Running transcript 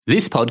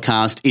This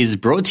podcast is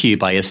brought to you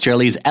by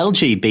Australia's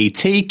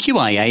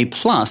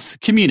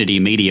LGBTQIA+ community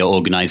media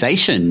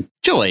organisation,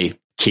 Joy.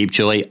 Keep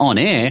Joy on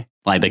air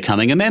by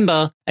becoming a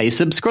member, a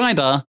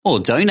subscriber, or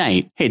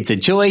donate. Head to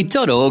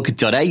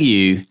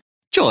joy.org.au.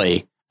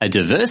 Joy, a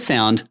diverse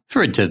sound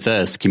for a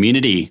diverse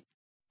community.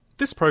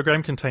 This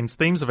program contains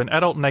themes of an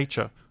adult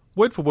nature.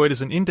 Word for Word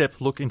is an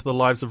in-depth look into the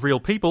lives of real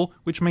people,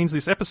 which means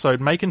this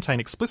episode may contain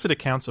explicit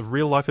accounts of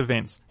real-life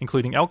events,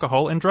 including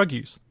alcohol and drug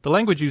use. The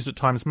language used at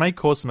times may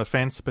cause some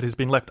offence, but has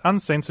been left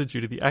uncensored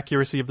due to the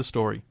accuracy of the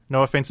story.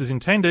 No offence is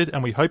intended,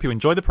 and we hope you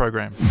enjoy the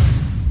program.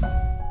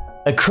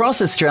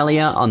 Across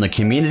Australia on the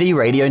Community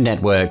Radio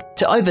Network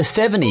to over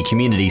 70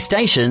 community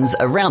stations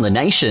around the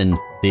nation,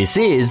 this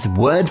is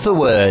Word for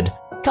Word,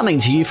 coming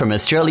to you from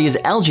Australia's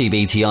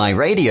LGBTI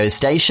radio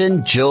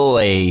station,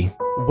 Joy.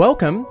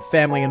 Welcome,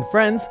 family and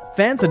friends,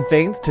 fans and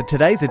fiends, to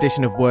today's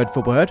edition of Word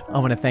for Word. I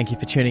want to thank you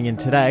for tuning in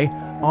today.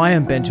 I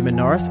am Benjamin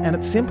Norris, and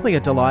it's simply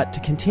a delight to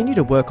continue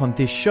to work on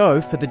this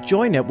show for the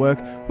Joy Network,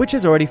 which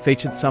has already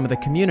featured some of the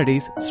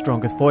community's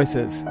strongest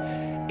voices.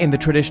 In the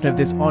tradition of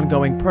this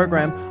ongoing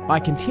program, I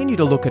continue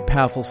to look at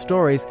powerful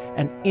stories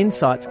and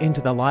insights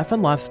into the life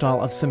and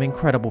lifestyle of some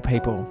incredible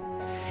people.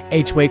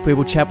 Each week we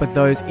will chat with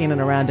those in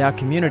and around our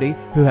community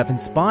who have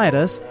inspired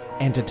us,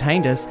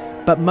 entertained us,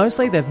 but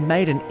mostly they've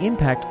made an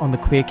impact on the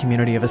queer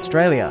community of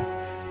Australia.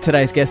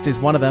 Today's guest is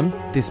one of them.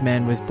 This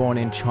man was born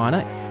in China,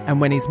 and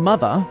when his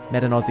mother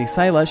met an Aussie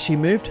sailor, she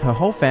moved her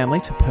whole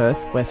family to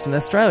Perth, Western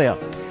Australia.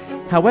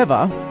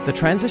 However, the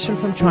transition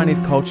from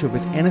Chinese culture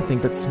was anything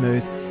but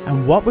smooth,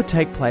 and what would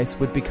take place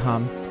would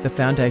become the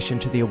foundation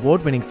to the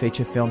award-winning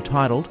feature film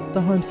titled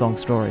The Home Song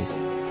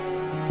Stories.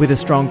 With a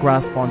strong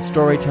grasp on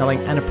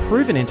storytelling and a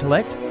proven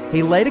intellect,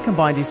 he later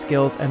combined his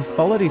skills and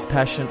followed his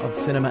passion of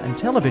cinema and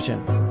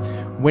television.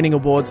 Winning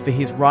awards for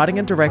his writing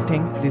and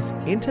directing, this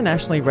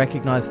internationally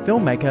recognised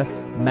filmmaker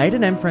made a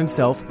name for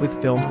himself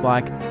with films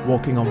like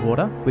Walking on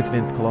Water with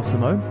Vince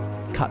Colosimo,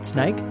 Cut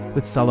Snake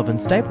with Sullivan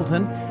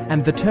Stapleton,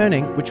 and The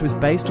Turning, which was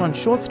based on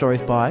short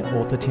stories by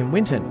author Tim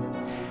Winton.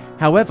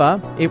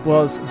 However, it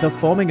was the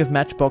forming of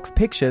Matchbox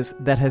Pictures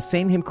that has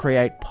seen him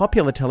create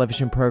popular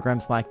television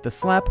programs like The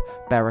Slap,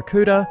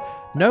 Barracuda,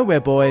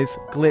 Nowhere Boys,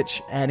 Glitch,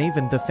 and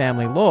even The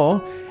Family Law.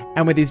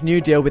 And with his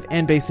new deal with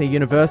NBC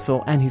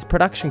Universal and his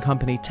production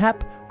company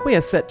TAP, we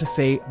are set to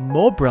see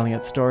more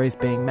brilliant stories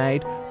being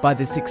made by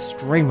this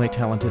extremely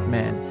talented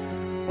man.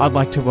 I'd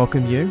like to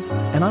welcome you,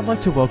 and I'd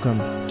like to welcome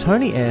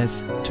Tony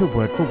Ayres to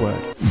Word for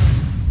Word.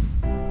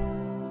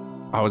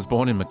 I was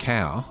born in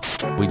Macau.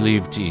 We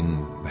lived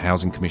in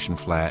Housing Commission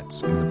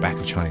flats in the back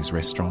of Chinese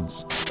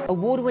restaurants.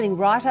 Award-winning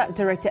writer,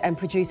 director and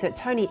producer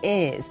Tony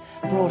Ayres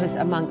brought us,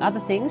 among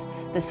other things,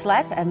 The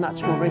Slap and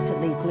much more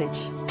recently,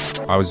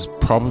 Glitch. I was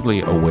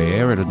probably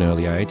aware at an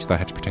early age that I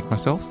had to protect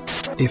myself.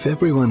 If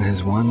everyone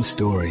has one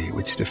story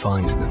which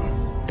defines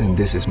them, then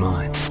this is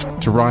mine.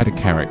 To write a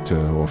character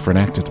or for an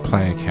actor to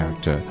play a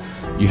character,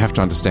 you have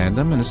to understand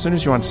them, and as soon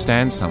as you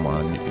understand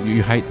someone,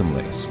 you hate them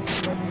less.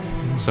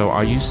 So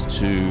I used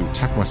to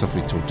tuck myself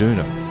into a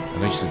doona,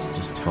 and I used to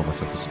just tell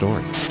myself a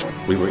story.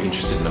 We were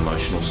interested in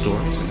emotional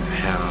stories and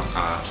how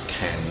art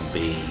can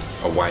be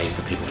a way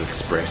for people to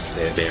express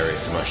their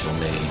various emotional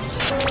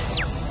needs.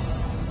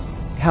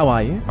 How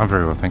are you? I'm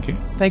very well, thank you.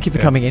 Thank you for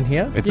coming in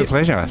here. It's a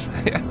pleasure.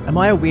 Am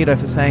I a weirdo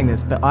for saying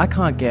this, but I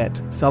can't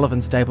get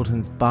Sullivan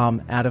Stapleton's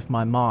bum out of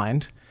my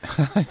mind.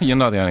 You're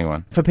not the only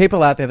one. For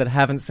people out there that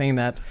haven't seen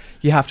that,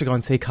 you have to go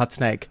and see Cut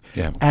Snake.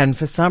 Yeah. And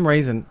for some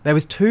reason, there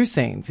was two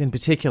scenes in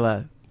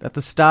particular. At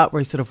the start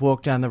where he sort of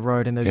walked down the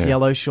road in those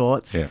yellow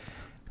shorts. Yeah.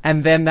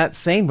 And then that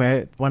scene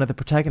where one of the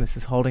protagonists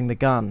is holding the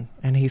gun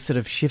and he sort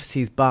of shifts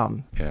his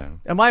bum. Yeah.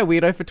 Am I a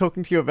weirdo for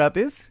talking to you about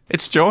this?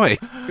 It's Joy.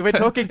 We're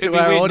talking to It'd be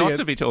our weird audience. not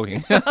to be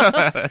talking.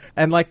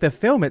 And like the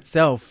film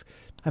itself,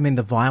 I mean,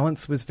 the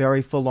violence was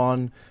very full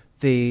on.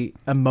 The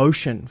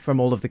emotion from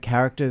all of the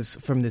characters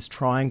from this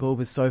triangle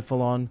was so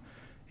full on.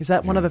 Is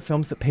that one of the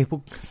films that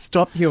people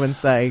stop you and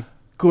say,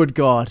 good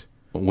God?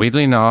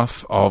 Weirdly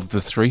enough, of the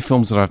three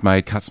films that I've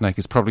made, Cut Snake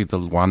is probably the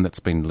one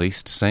that's been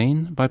least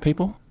seen by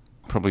people,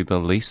 probably the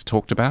least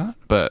talked about.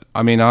 But,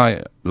 I mean,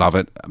 I love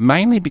it,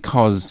 mainly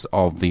because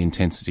of the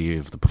intensity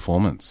of the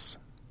performance.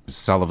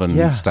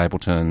 Sullivan,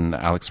 Stapleton,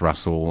 Alex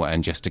Russell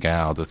and Jess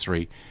DeGale, the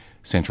three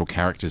central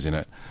characters in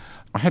it.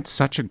 I had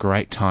such a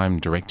great time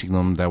directing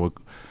them.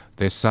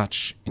 They're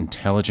such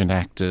intelligent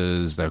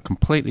actors. They're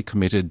completely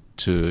committed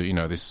to, you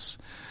know, this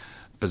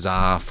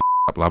bizarre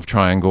f***up love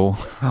triangle.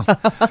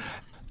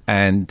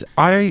 And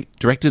I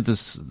directed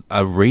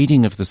a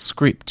reading of the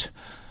script,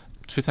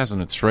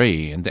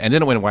 2003, and then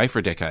it went away for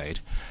a decade,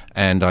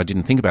 and I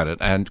didn't think about it,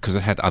 and because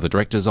it had other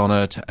directors on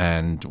it,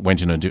 and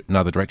went in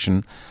another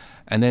direction,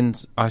 and then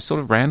I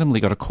sort of randomly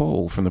got a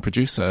call from the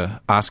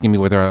producer asking me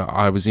whether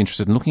I was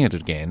interested in looking at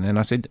it again, and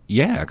I said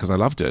yeah, because I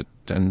loved it,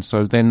 and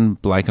so then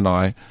Blake and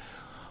I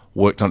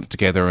worked on it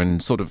together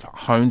and sort of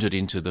honed it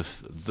into the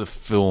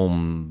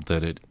film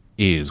that it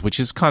is, which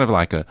is kind of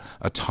like a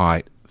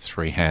tight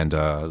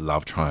three-hander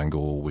love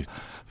triangle with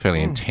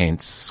fairly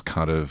intense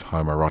kind of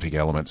homoerotic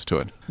elements to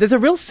it. There's a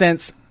real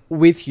sense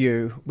with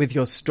you, with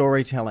your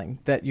storytelling,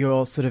 that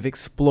you're sort of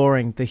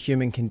exploring the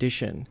human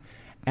condition,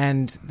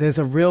 and there's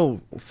a real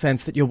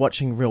sense that you're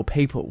watching real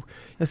people.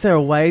 Is there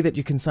a way that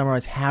you can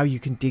summarise how you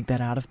can dig that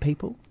out of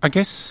people? I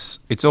guess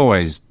it's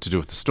always to do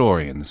with the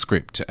story and the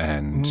script,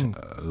 and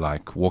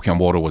like Walking on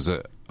Water was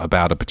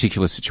about a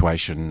particular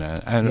situation,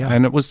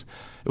 and it was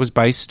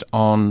based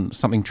on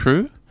something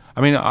true.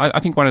 I mean, I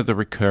think one of the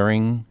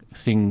recurring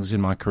things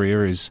in my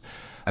career is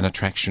an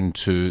attraction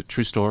to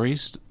true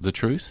stories, the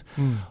truth.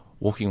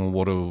 Walking on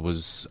Water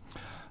was...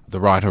 The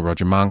writer,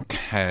 Roger Monk,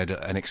 had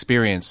an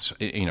experience,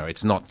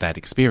 it's not that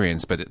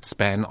experience, but it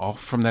span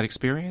off from that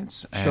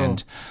experience. Sure.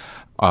 And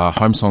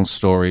Home Song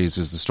Stories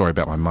is the story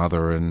about my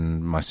mother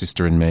and my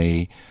sister and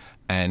me.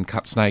 And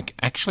Cut Snake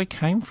actually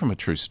came from a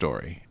true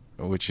story,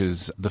 which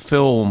is the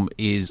film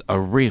is a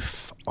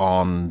riff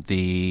on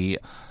the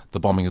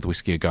bombing of the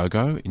Whiskey A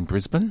Go-Go in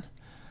Brisbane.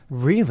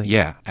 Really?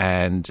 Yeah.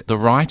 And the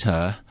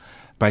writer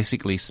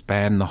basically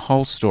spanned the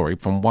whole story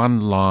from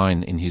one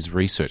line in his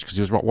research, because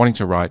he was wanting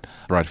to write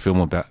a film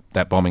about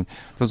that bombing.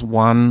 There's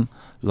one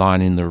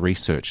line in the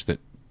research that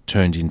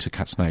turned into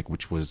Cut Snake,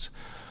 which was,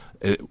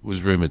 it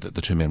was rumoured that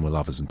the two men were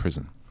lovers in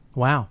prison.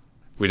 Wow.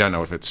 We don't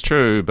know if it's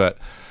true, but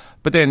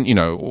then,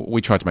 we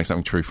tried to make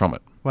something true from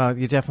it. Well,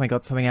 you definitely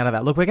got something out of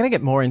that. Look, we're going to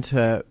get more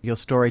into your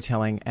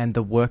storytelling and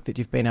the work that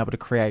you've been able to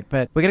create,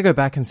 but we're going to go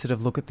back and sort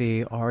of look at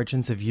the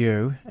origins of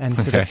you and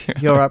sort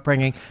of your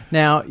upbringing.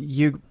 Now,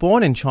 you're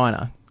born in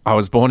China. I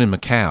was born in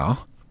Macau,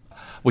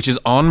 which is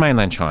on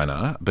mainland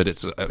China,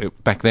 but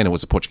back then it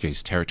was a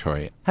Portuguese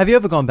territory. Have you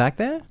ever gone back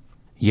there?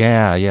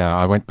 Yeah.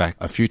 I went back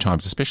a few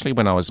times, especially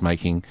when I was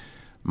making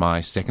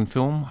my second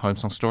film, Home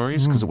Song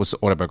Stories, because it was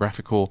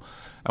autobiographical,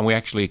 and we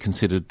actually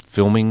considered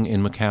filming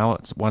in Macau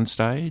at one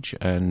stage.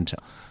 And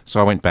so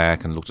I went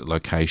back and looked at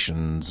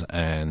locations,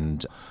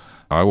 and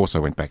I also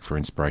went back for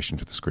inspiration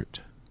for the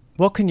script.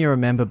 What can you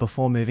remember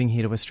before moving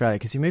here to Australia?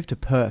 Because you moved to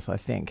Perth, I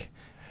think.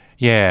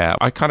 Yeah,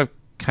 I kind of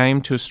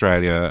came to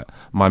Australia.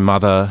 My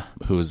mother,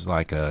 who was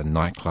like a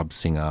nightclub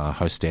singer,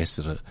 hostess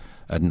at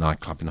a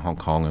nightclub in Hong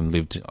Kong and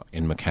lived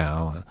in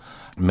Macau,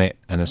 met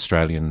an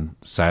Australian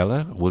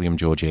sailor, William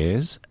George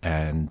Ayres,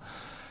 and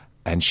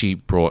she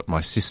brought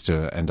my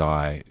sister and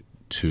I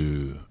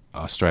to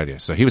Australia.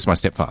 So he was my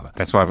stepfather.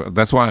 That's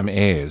why I'm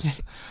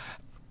Ayres.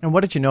 And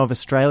what did you know of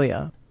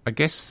Australia? I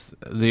guess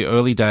the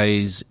early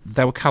days,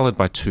 they were coloured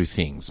by two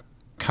things.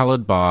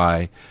 Coloured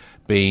by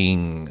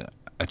being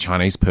a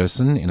Chinese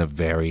person in a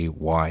very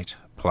white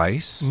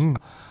place.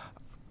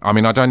 I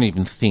mean, I don't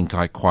even think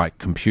I quite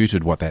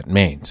computed what that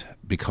meant,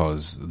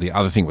 because the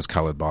other thing was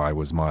coloured by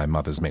was my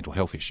mother's mental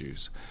health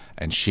issues.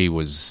 And she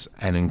was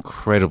an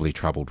incredibly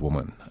troubled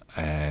woman.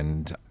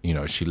 And,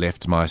 she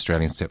left my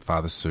Australian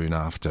stepfather soon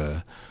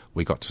after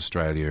we got to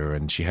Australia,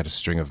 and she had a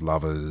string of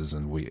lovers,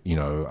 and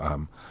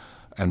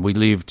and we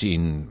lived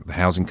in the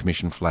Housing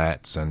Commission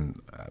flats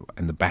and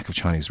in the back of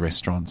Chinese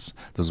restaurants.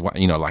 There's one,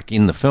 like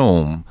in the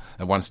film,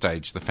 at one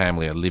stage, the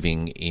family are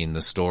living in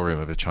the storeroom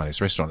of a Chinese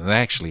restaurant. And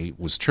that actually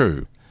was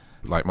true.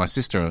 Like my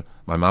sister,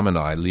 my mum and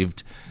I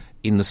lived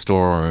in the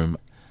storeroom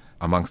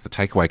amongst the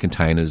takeaway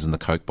containers and the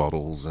Coke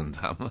bottles and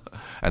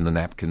the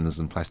napkins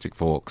and plastic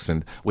forks.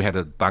 And we had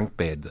a bunk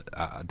bed,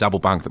 a double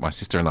bunk that my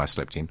sister and I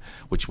slept in,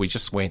 which we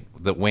just went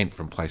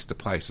from place to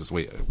place as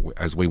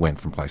we went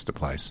from place to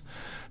place.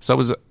 So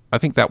I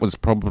think that was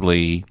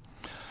probably,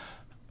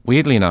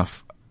 weirdly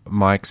enough,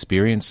 my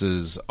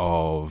experiences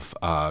of,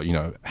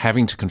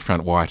 having to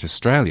confront white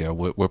Australia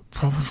were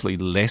probably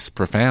less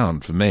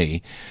profound for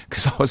me,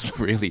 because I was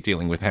really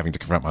dealing with having to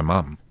confront my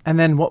mum. And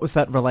then what was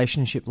that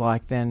relationship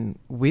like then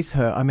with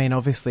her? I mean,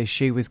 obviously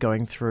she was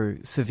going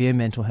through severe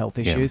mental health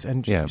issues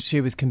and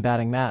she was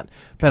combating that.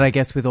 But I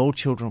guess with all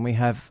children, we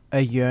have a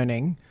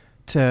yearning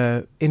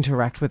to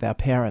interact with our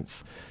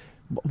parents.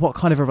 What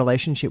kind of a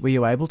relationship were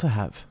you able to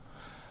have?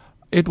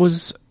 It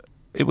was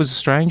a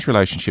strange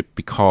relationship,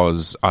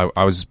 because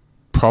I was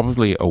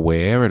probably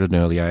aware at an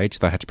early age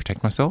that I had to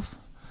protect myself.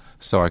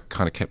 So I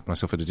kind of kept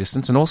myself at a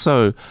distance. And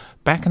also,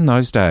 back in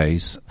those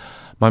days,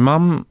 my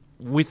mum,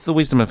 with the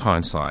wisdom of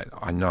hindsight,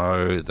 I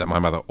know that my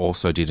mother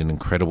also did an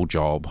incredible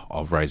job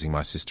of raising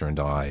my sister and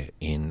I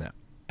in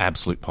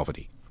absolute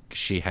poverty.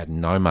 She had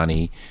no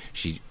money.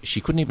 She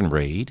couldn't even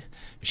read.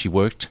 She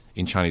worked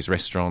in Chinese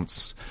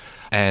restaurants.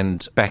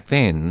 And back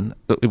then,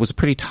 it was a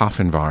pretty tough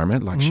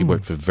environment. Like, she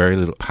worked for very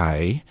little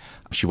pay.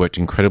 She worked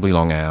incredibly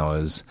long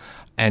hours.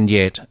 And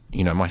yet,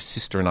 my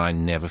sister and I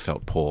never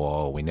felt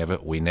poor. We never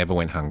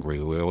went hungry.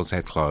 We always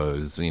had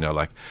clothes.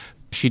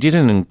 She did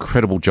an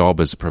incredible job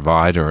as a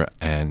provider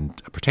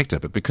and a protector.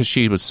 But because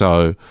she was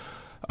so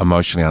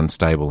emotionally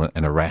unstable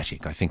and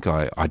erratic, I think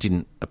I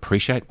didn't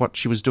appreciate what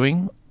she was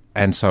doing.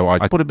 And so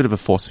I put a bit of a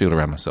force field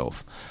around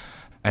myself.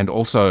 And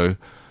also,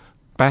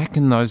 back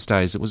in those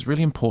days, it was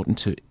really important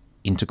to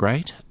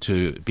integrate,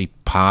 to be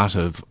part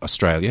of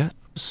Australia.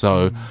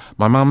 So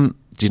my mum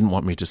didn't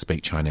want me to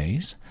speak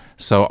Chinese.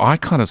 So I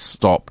kind of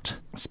stopped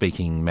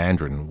speaking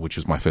Mandarin, which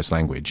was my first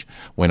language,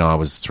 when I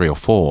was 3 or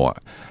 4.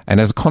 And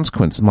as a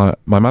consequence, my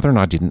mother and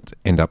I didn't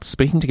end up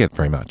speaking together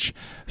very much.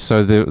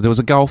 So there was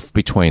a gulf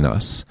between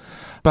us.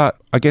 But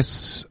I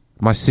guess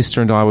my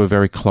sister and I were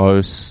very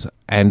close,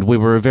 and we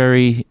were a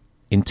very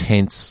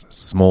intense,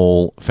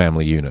 small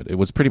family unit. It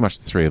was pretty much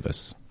the three of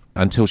us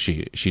until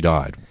she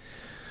died.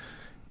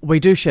 We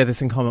do share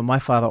this in common. My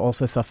father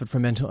also suffered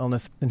from mental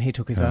illness, and he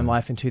took his own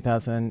life in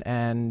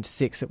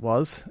 2006 it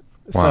was.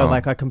 Wow. So,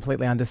 I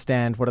completely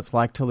understand what it's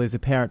like to lose a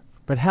parent.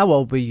 But how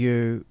old were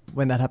you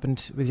when that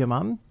happened with your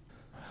mum?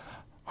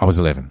 I was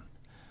 11.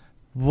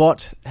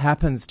 What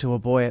happens to a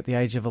boy at the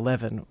age of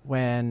 11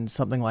 when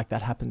something like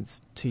that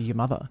happens to your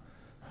mother?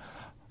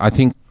 I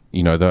think,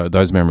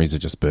 those memories are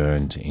just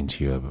burned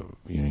into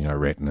your,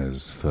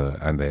 retinas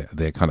and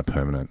they're kind of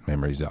permanent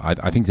memories.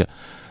 I think that,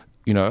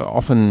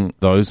 often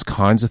those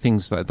kinds of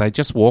things, they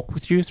just walk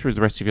with you through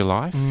the rest of your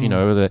life.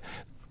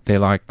 They're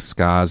like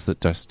scars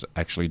that just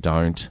actually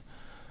don't.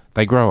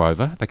 They grow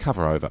over, they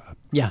cover over.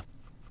 Yeah.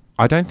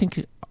 I don't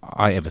think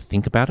I ever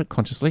think about it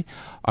consciously.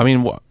 I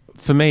mean,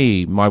 for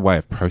me, my way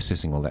of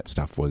processing all that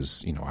stuff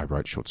was, I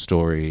wrote short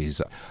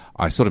stories.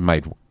 I sort of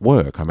made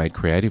work. I made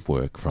creative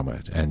work from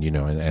it. And,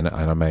 and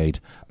I made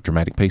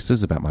dramatic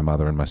pieces about my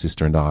mother and my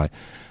sister and I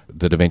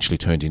that eventually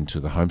turned into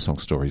the Home Song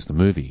Stories, the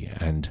movie.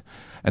 And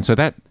so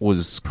that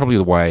was probably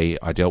the way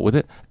I dealt with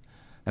it.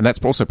 And that's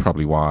also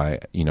probably why,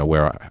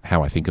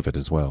 how I think of it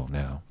as well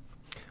now.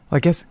 I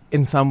guess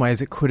in some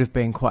ways it could have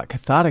been quite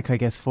cathartic,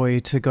 for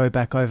you to go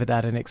back over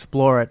that and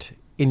explore it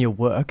in your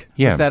work.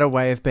 Yeah. Was that a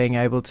way of being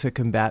able to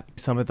combat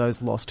some of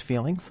those lost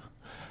feelings?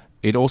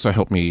 It also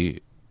helped me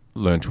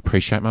learn to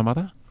appreciate my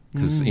mother.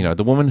 Because,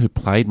 the woman who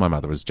played my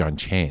mother was Joan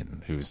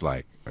Chen, who was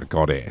like a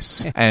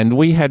goddess. And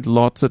we had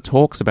lots of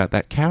talks about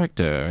that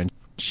character, and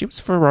she was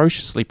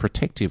ferociously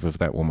protective of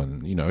that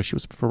woman. She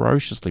was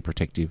ferociously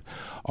protective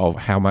of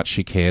how much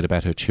she cared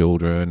about her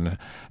children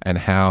and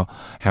how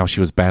she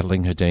was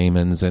battling her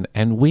demons.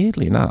 And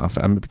weirdly enough,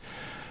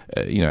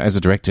 as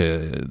a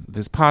director,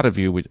 there's part of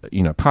you,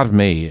 part of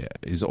me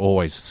is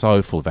always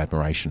so full of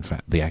admiration for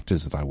the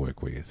actors that I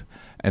work with.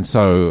 And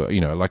so,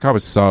 I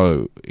was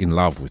so in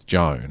love with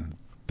Joan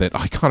that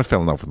I kind of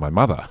fell in love with my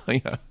mother.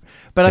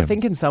 But I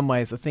think in some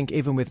ways,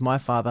 even with my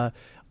father,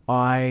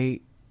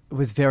 I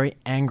was very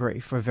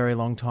angry for a very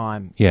long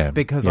time. Yeah.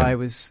 Because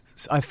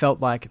I felt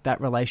like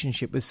that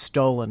relationship was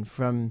stolen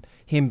from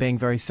him being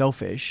very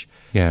selfish.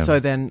 Yeah. So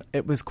then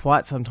it was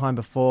quite some time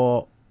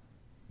before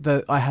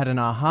I had an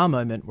aha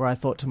moment where I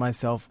thought to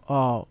myself,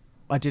 oh,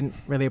 I didn't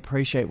really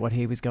appreciate what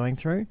he was going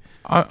through.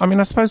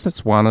 I suppose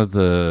that's one of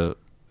the...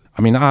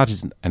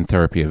 art and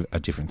therapy are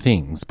different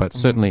things, but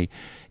certainly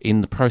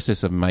in the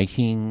process of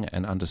making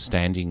and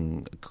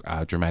understanding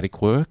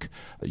dramatic work,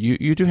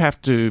 you do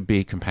have to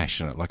be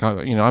compassionate.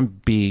 I'm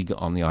big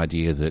on the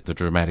idea that the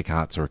dramatic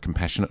arts are a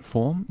compassionate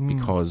form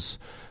because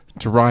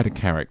to write a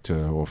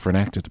character or for an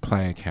actor to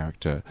play a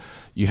character,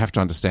 you have to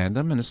understand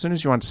them. And as soon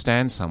as you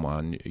understand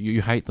someone,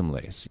 you hate them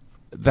less.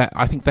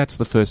 I think that's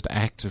the first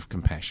act of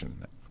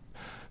compassion.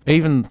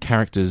 Even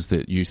characters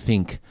that you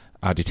think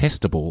are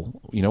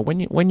detestable,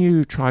 when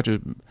you try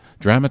to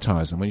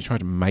dramatize them, when you try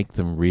to make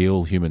them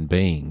real human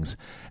beings,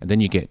 and then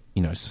you get,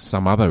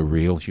 some other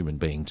real human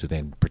being to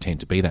then pretend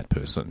to be that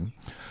person,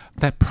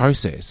 that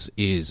process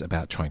is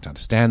about trying to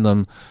understand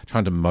them,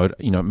 trying to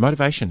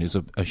motivation is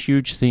a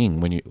huge thing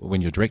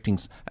when you're directing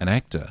an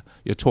actor.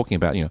 You're talking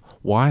about,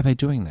 why are they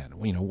doing that?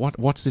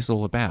 What's this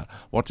all about?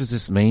 What does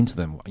this mean to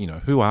them?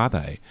 Who are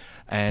they?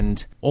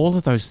 And all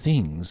of those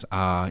things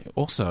are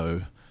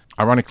also,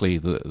 ironically,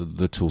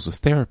 the tools of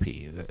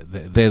therapy.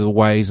 They're the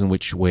ways in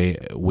which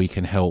we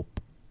can help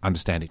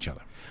understand each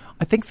other.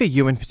 I think for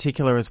you in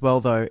particular as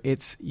well, though,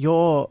 it's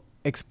your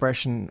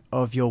expression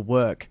of your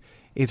work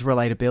is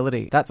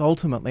relatability. That's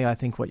ultimately, I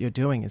think, what you're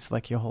doing. It's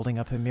like you're holding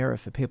up a mirror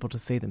for people to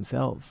see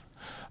themselves.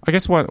 I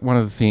guess one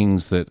of the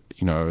things that,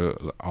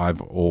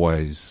 I've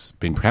always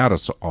been proud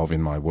of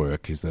in my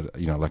work is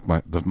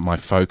that, my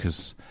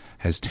focus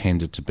has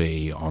tended to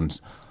be on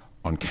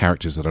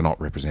characters that are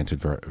not represented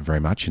very, very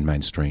much in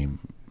mainstream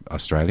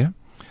Australia.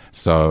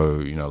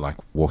 So,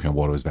 Walking on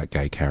Water was about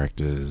gay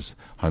characters,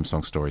 Home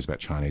Song Stories about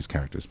Chinese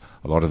characters.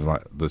 A lot of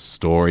the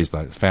stories,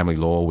 like Family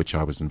Law, which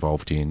I was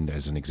involved in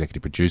as an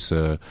executive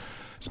producer,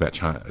 it's about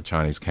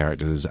Chinese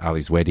characters.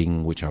 Ali's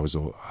Wedding, which I was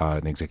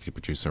an executive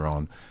producer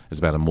on, is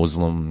about a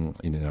Muslim,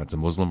 it's a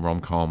Muslim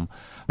rom-com.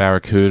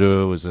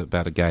 Barracuda was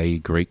about a gay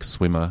Greek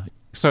swimmer.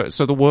 So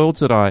the worlds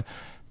that I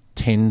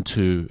tend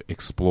to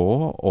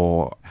explore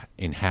or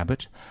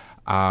inhabit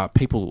are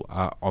people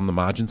on the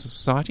margins of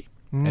society.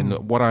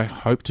 And what I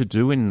hope to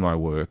do in my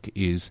work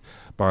is,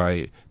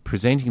 by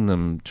presenting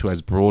them to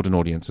as broad an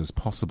audience as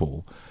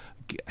possible,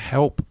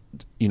 help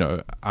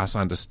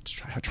us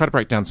try to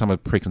break down some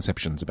of the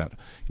preconceptions about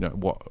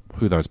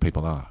who those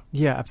people are.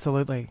 Yeah,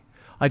 absolutely.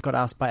 I got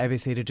asked by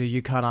ABC to do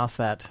You Can't Ask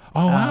That.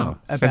 Oh, wow.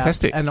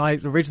 Fantastic. And I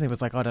originally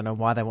was like, I don't know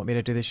why they want me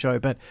to do this show,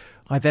 but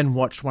I then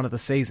watched one of the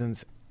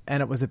seasons,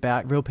 and it was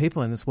about real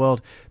people in this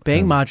world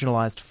being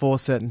marginalised for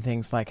certain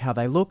things, like how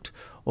they looked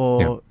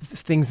or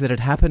things that had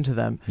happened to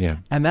them. Yeah.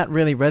 And that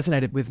really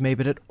resonated with me,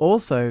 but it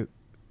also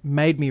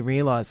made me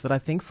realise that I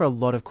think for a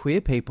lot of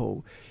queer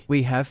people,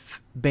 we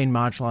have been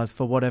marginalised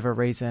for whatever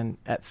reason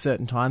at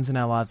certain times in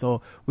our lives,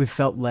 or we've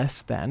felt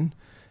less than.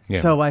 Yeah.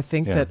 So I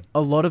think that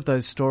a lot of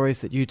those stories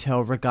that you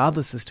tell,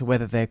 regardless as to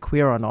whether they're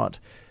queer or not,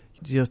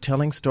 you're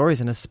telling stories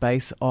in a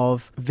space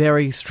of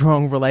very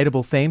strong,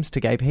 relatable themes to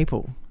gay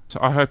people. So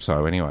I hope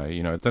so anyway.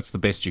 You know, that's the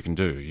best you can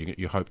do.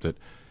 You hope that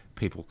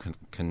people can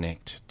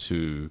connect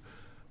to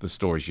the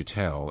stories you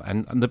tell.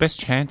 And the best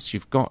chance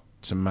you've got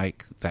to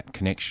make that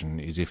connection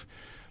is if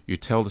you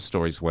tell the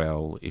stories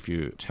well, if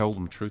you tell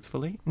them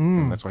truthfully.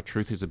 And that's why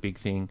truth is a big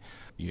thing.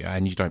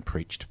 And you don't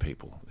preach to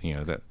people. You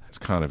know, it's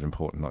kind of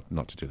important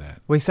not to do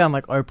that. We sound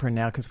like Oprah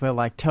now because we're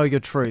like, tell your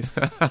truth.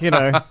 You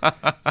know,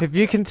 if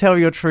you can tell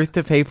your truth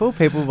to people,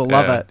 people will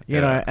love it, you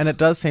know, and it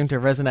does seem to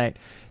resonate.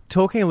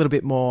 Talking a little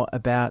bit more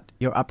about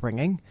your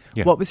upbringing,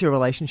 what was your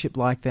relationship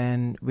like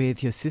then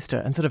with your sister,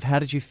 and sort of how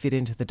did you fit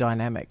into the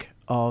dynamic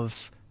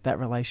of that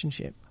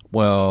relationship?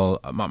 Well,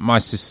 my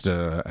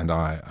sister and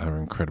I are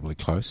incredibly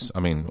close. I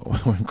mean,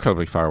 we're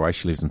incredibly far away.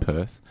 She lives in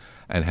Perth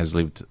and has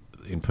lived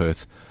in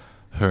Perth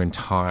her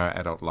entire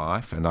adult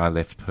life, and I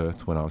left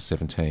Perth when I was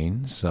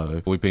 17.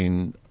 So we've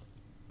been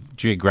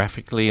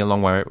geographically a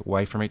long way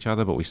away from each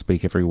other, but we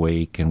speak every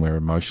week and we're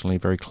emotionally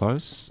very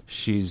close.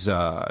 She's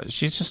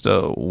just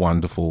a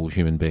wonderful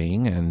human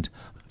being, and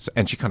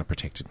she kind of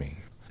protected me.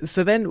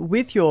 So then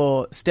with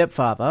your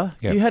stepfather,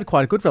 you had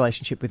quite a good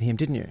relationship with him,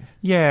 didn't you?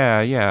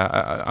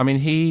 Yeah. I mean,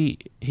 he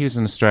was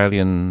an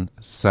Australian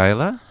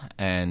sailor,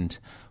 and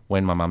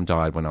when my mum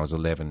died when I was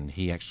 11,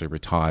 he actually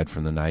retired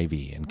from the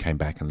Navy and came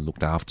back and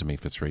looked after me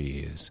for 3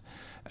 years.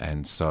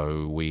 And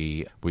so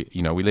we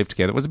lived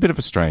together. It was a bit of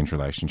a strange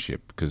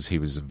relationship because he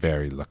was a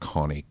very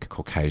laconic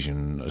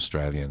Caucasian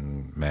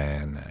Australian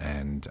man,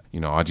 and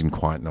I didn't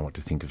quite know what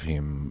to think of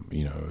him.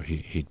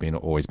 He'd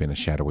always been a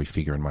shadowy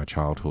figure in my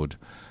childhood,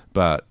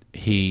 but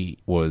he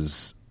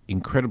was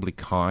incredibly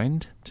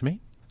kind to me.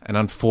 And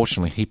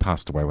unfortunately, he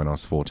passed away when I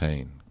was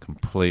 14,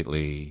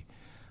 completely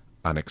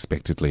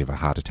unexpectedly of a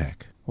heart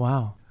attack.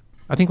 Wow.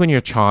 I think when you're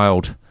a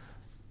child,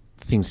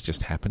 things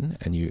just happen,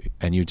 and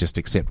you just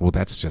accept, well,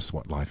 that's just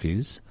what life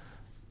is.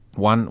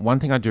 One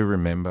thing I do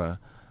remember,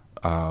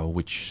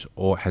 which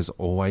has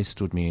always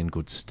stood me in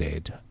good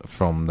stead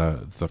from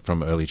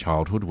early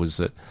childhood, was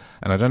that,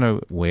 and I don't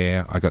know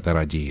where I got that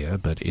idea,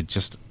 but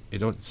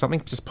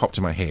something just popped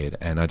in my head,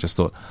 and I just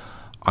thought,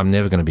 I'm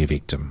never going to be a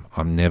victim.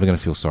 I'm never going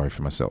to feel sorry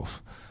for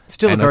myself.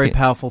 Still a very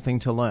powerful thing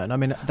to learn. I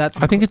mean, I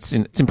think it's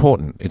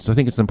important. I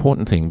think it's an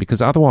important thing,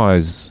 because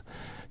otherwise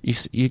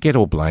you get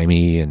all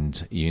blamey,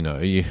 and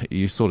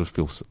you sort of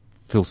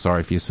feel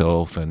sorry for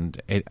yourself,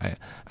 and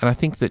I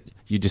think that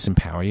you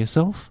disempower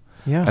yourself.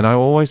 Yeah. And I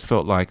always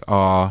felt like,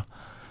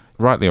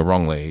 rightly or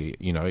wrongly,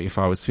 if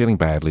I was feeling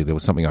badly, there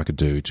was something I could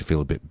do to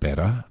feel a bit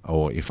better,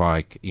 or if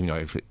I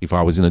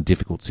was in a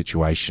difficult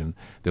situation,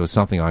 there was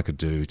something I could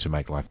do to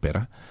make life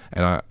better.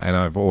 And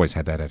I've always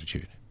had that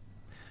attitude.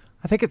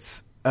 I think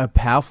it's a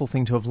powerful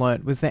thing to have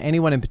learnt. Was there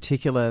anyone in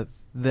particular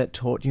that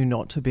taught you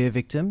not to be a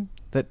victim,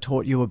 that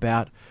taught you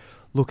about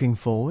looking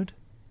forward?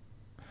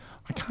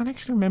 I can't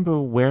actually remember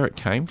where it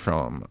came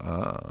from.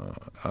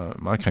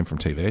 I came from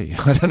TV.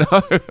 I don't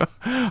know.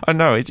 I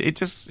know it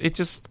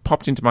just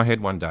popped into my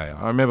head one day.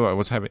 I remember it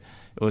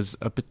was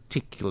a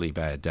particularly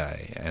bad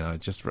day, and I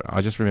just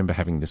remember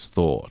having this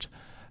thought,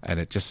 and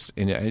it just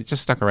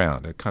stuck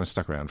around. It kind of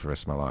stuck around for the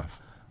rest of my life.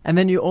 And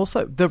then you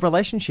also, the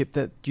relationship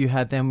that you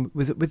had then,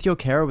 was it with your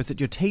carer? Was it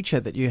your teacher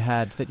that you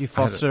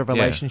fostered a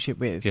relationship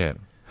with? Yeah.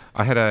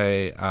 I had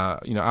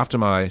after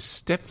my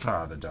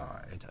stepfather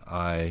died,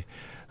 it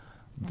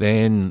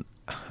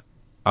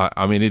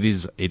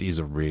is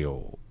a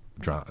real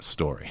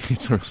story.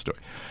 It's a real story.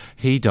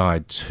 He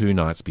died 2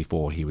 nights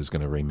before he was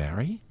going to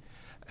remarry.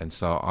 And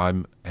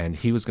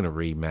he was going to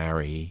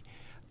remarry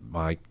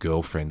my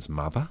girlfriend's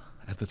mother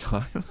at the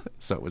time.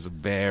 So it was a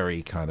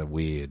very kind of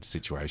weird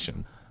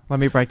situation. Let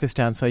me break this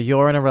down. So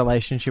you're in a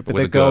relationship with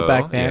a girl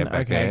back then. Yeah,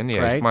 back then. Yeah,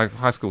 great. It's my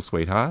high school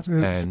sweetheart.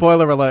 And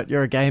spoiler alert,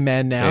 you're a gay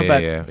man now.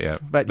 Yeah.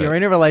 But you're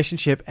in a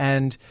relationship,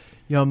 and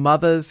your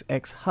mother's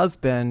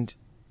ex-husband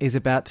is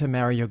about to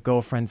marry your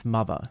girlfriend's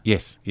mother.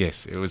 Yes.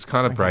 It was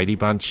kind of Brady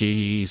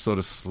Bunchy, sort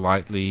of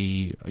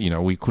slightly,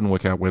 we couldn't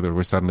work out whether we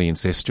were suddenly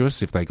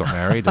incestuous if they got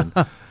married.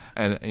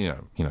 And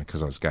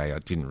because I was gay,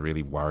 it didn't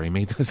really worry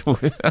me. But,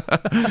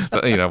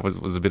 it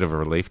was a bit of a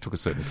relief, took a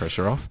certain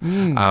pressure off.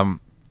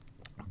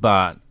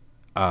 But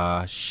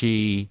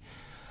he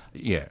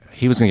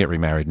was going to get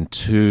remarried, and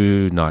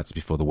 2 nights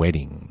before the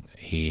wedding,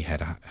 he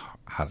had a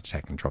heart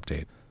attack and dropped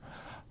dead.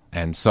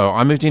 And so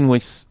I moved in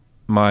with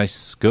my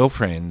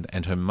girlfriend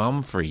and her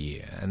mum for a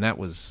year, and that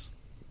was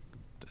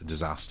a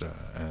disaster.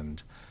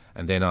 And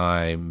then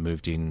I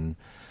moved in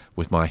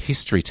with my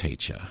history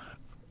teacher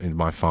in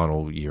my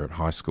final year at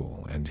high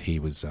school, and he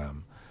was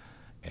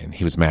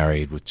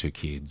married with 2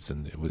 kids,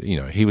 and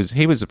he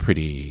was a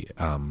pretty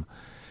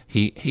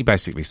he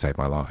basically saved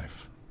my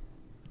life.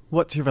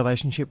 What's your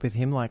relationship with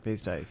him like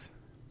these days?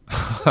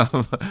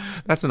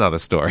 That's another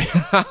story.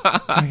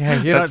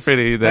 Okay, That's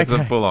okay.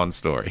 a full-on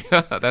story.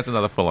 That's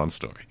another full-on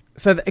story.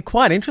 So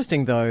quite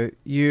interesting, though.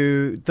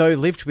 You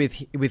lived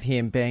with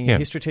him, being a Yeah.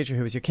 history teacher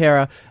who was your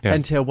carer, Yeah.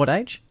 until what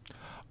age?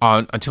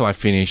 Until I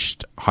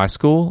finished high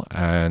school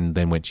and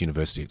then went to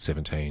university at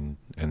 17.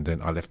 And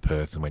then I left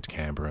Perth and went to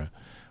Canberra,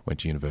 went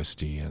to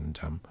university. And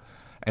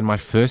my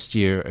first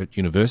year at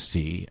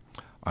university,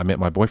 I met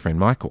my boyfriend,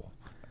 Michael.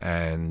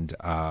 And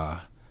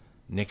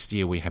next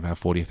year we have our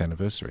 40th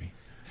anniversary.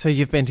 So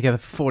you've been together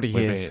for 40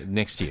 years.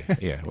 Next year,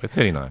 yeah. We're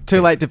 39. Too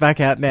late to back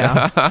out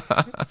now.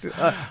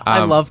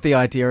 I love the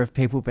idea of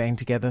people being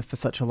together for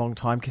such a long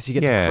time because you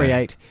get Yeah. to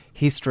create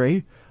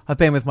history. I've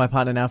been with my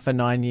partner now for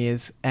 9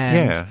 years,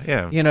 and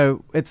Yeah.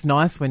 it's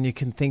nice when you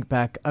can think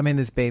back. I mean,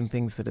 there's been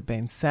things that have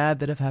been sad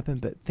that have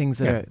happened, but things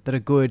that are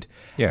good.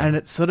 Yeah. And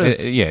it's sort of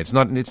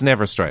it's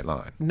never a straight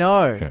line.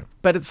 no, Yeah.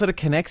 but it sort of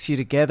connects you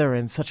together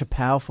in such a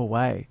powerful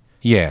way.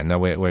 Yeah, no,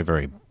 we're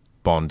very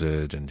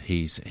bonded, and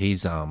he's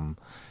he's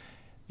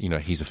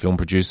a film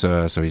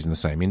producer, so he's in the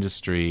same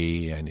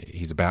industry, and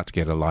he's about to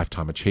get a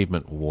Lifetime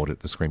Achievement Award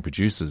at the Screen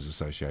Producers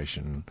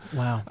Association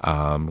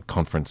Wow.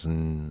 conference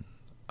in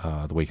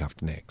the week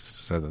after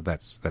next. So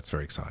that's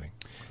very exciting.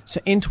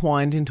 So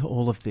entwined into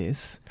all of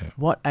this,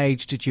 what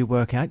age did you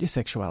work out your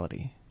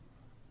sexuality?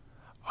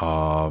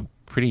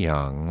 Pretty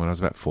young, when I was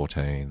about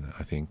 14,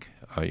 I think.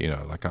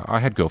 I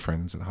had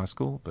girlfriends in high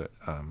school, but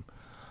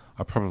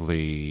I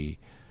probably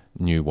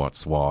knew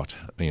what's what,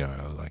 when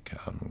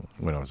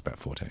I was about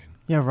 14.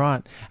 Yeah,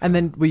 right. And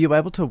then were you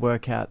able to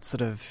work out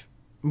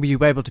were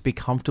you able to be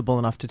comfortable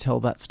enough to tell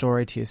that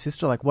story to your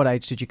sister? Like, what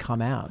age did you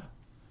come out?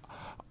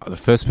 The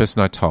first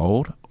person I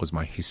told was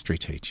my history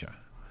teacher,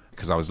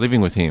 because I was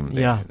living with him then.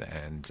 Yeah.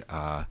 And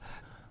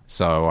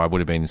so I would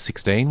have been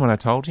 16 when I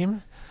told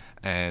him.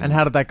 And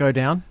how did that go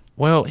down?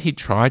 Well, he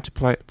tried to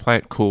play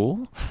it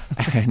cool,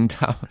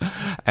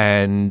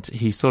 and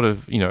he sort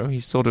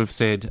of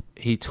said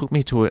he took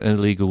me to an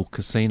illegal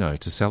casino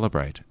to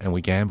celebrate, and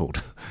we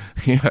gambled.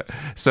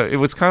 So it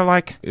was kind of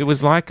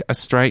like a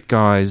straight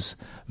guy's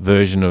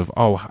version of,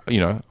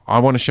 I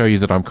want to show you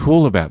that I'm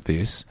cool about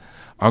this.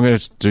 I'm going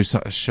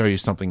to show you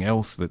something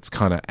else that's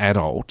kind of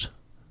adult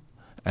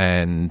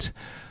and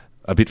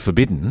a bit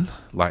forbidden,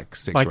 like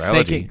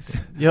sexuality,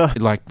 yeah,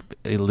 like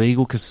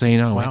illegal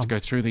casino. Wow. We had to go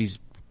through these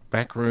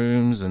back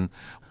rooms, and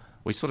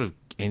we sort of,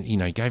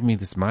 he gave me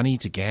this money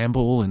to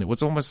gamble, and it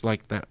was almost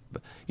like that.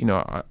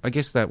 I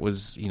guess that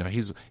was,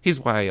 his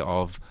way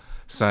of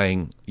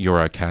saying you're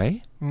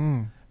okay.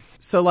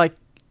 So, like,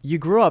 you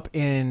grew up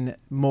in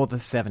more the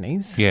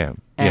 70s. Yeah.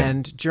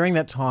 And during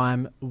that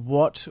time,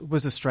 what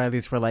was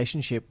Australia's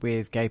relationship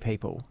with gay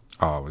people?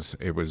 Oh,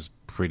 it was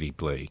pretty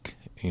bleak.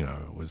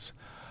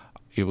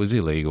 It was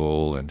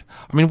illegal, and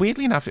I mean,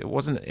 weirdly enough, it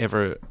wasn't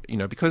ever,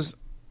 because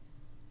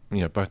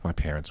both my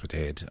parents were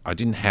dead. I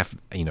didn't have,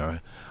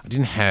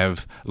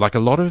 like a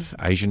lot of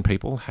Asian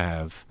people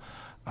have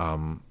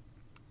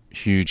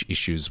huge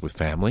issues with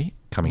family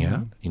coming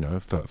out,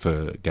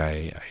 for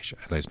gay,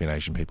 lesbian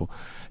Asian people.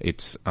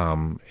 It's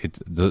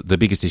the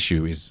biggest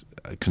issue is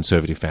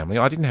conservative family.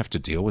 I didn't have to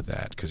deal with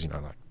that because,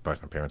 both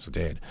my parents were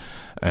dead.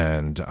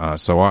 And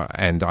so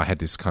I had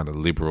this kind of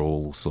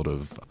liberal sort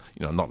of,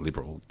 not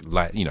liberal,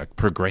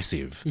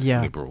 progressive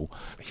liberal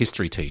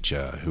history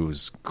teacher who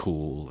was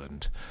cool,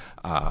 and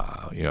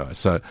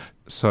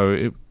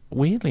so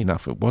weirdly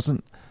enough, it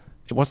wasn't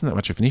that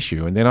much of an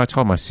issue. And then I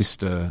told my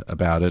sister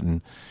about it,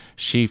 and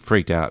she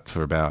freaked out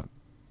for about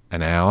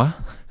an hour,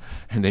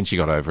 and then she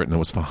got over it, and it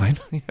was fine.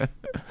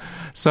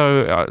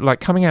 So,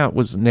 coming out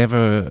was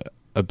never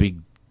a big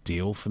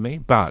deal for me,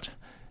 but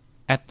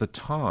at the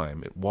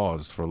time, it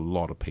was for a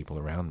lot of people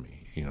around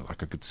me. I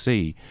could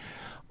see,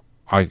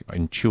 I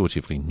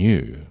intuitively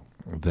knew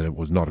that it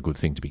was not a good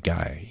thing to be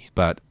gay.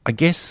 But I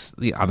guess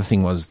the other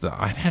thing was that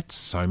I'd had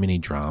so many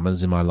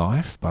dramas in my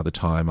life by the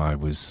time I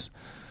was,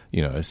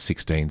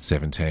 16,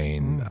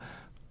 17.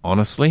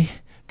 Honestly,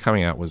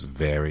 coming out was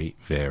very,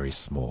 very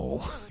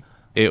small.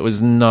 It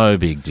was no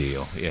big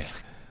deal, yeah.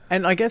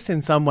 And I guess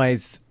in some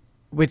ways,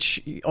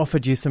 which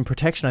offered you some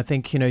protection, I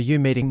think, you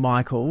meeting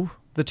Michael,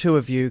 the two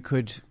of you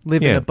could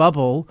live in a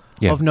bubble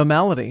of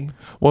normality.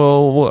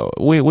 Well,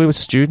 we were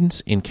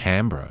students in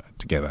Canberra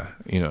together,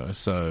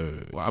 so,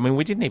 I mean,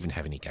 we didn't even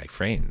have any gay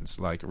friends.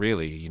 Like,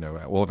 really,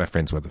 all of our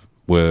friends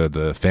were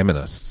the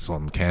feminists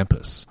on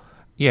campus.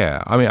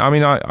 Yeah, I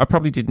mean, I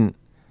probably didn't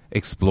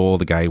explore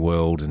the gay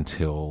world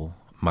until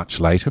much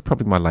later,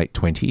 probably my late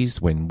 20s,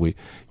 when we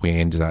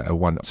ended up at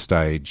one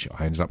stage.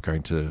 I ended up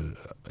going to,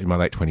 in my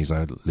late 20s,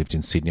 I lived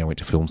in Sydney. I went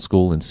to film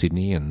school in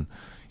Sydney and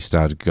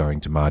started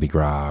going to Mardi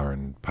Gras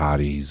and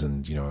parties,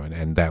 and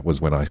and that was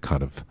when I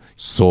kind of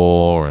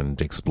saw and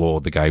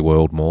explored the gay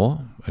world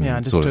more. And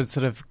understood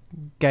sort of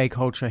gay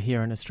culture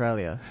here in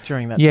Australia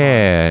during that time.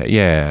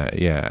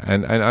 Yeah.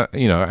 And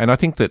and I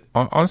think that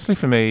honestly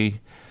for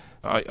me,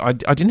 I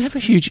didn't have a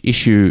huge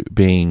issue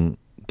being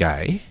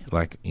gay,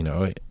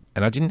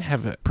 and I didn't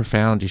have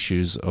profound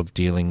issues of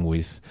dealing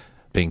with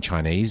being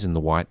Chinese in the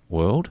white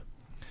world.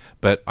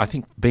 But I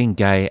think being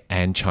gay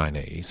and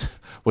Chinese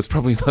was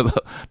probably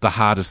the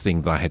hardest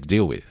thing that I had to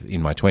deal with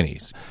in my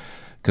 20s.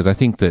 Because I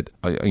think that,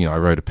 I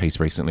wrote a piece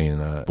recently in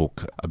a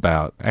book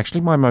about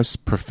actually my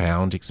most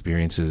profound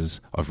experiences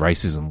of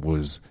racism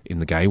was in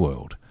the gay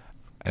world.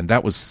 And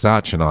that was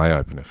such an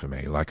eye-opener for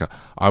me. Like,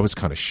 I was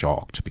kind of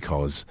shocked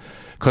because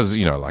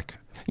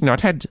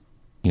I'd had,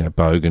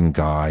 bogan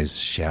guys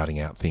shouting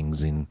out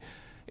things in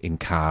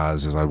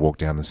cars as I walked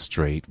down the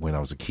street when I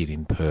was a kid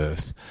in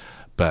Perth.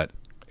 But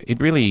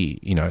it really,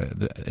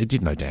 it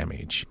did no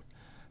damage.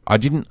 I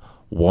didn't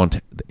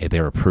want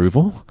their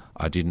approval.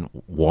 I didn't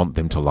want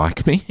them to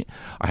like me.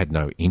 I had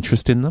no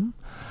interest in them.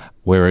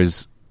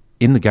 Whereas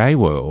in the gay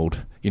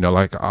world,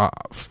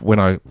 when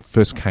I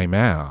first came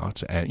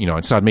out and,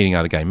 and started meeting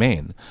other gay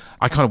men,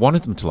 I kind of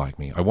wanted them to like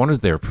me. I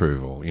wanted their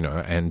approval,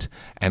 and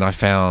I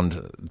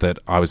found that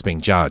I was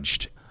being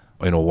judged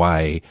in a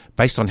way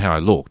based on how I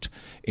looked,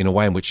 in a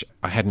way in which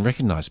I hadn't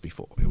recognised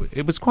before.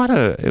 It was quite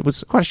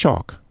a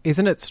shock.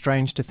 Isn't it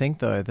strange to think,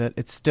 though, that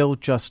it's still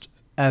just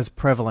as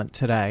prevalent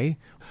today?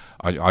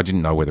 I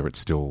didn't know whether it's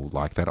still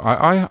like that.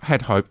 I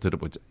had hoped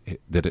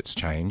that it's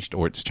changed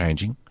or it's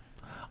changing.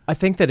 I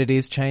think that it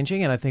is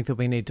changing, and I think that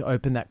we need to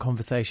open that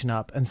conversation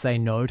up and say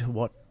no to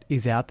what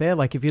is out there.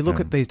 Like, if you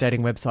look at these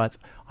dating websites,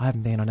 I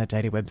haven't been on a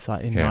dating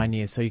website in 9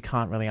 years, so you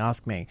can't really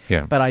ask me.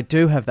 Yeah. But I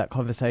do have that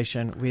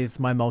conversation with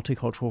my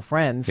multicultural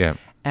friends,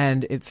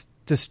 and it's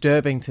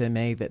disturbing to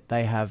me that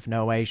they have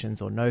no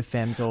Asians or no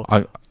femmes or...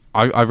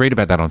 I read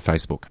about that on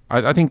Facebook.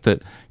 I think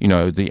that,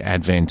 the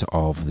advent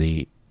of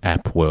the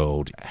app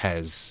world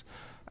has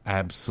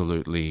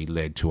absolutely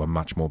led to a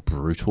much more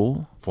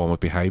brutal form of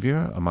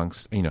behaviour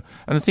amongst, and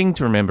the thing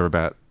to remember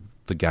about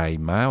the gay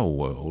male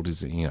world is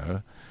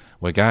that,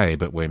 we're gay,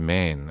 but we're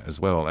men as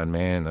well, and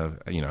men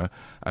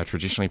are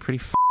traditionally pretty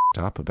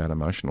f***ed up about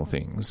emotional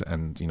things,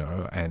 and,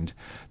 and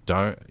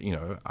don't,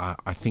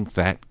 I think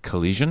that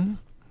collision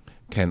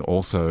can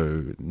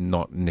also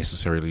not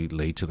necessarily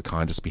lead to the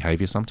kindest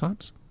behaviour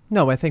sometimes.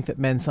 No, I think that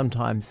men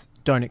sometimes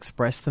don't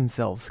express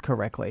themselves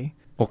correctly.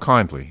 Or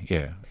kindly,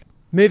 yeah.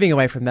 Moving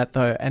away from that,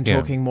 though, and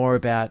talking more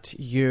about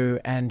you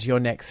and your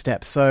next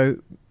steps. So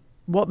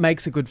what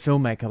makes a good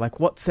filmmaker? Like,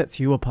 what sets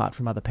you apart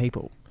from other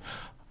people?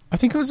 I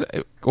think it was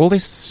all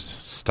this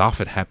stuff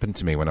had happened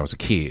to me when I was a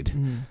kid,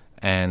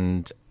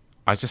 and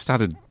I just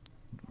started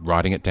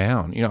writing it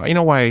down, in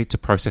a way to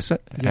process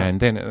it. Yeah.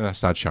 And then I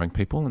started showing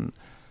people,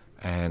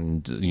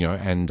 and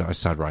I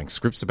started writing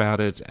scripts about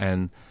it,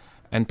 and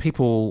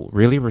people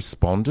really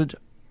responded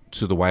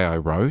to the way I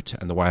wrote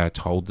and the way I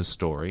told the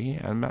story,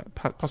 and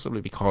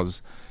possibly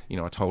because,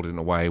 I told it in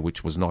a way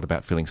which was not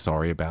about feeling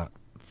sorry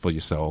for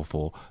yourself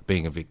or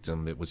being a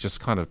victim. It was just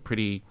kind of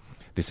pretty,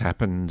 this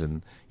happened,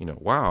 and,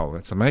 wow,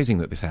 that's amazing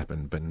that this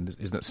happened, but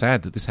isn't it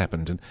sad that this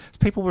happened? And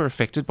people were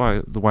affected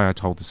by the way I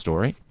told the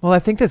story. Well, I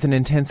think there's an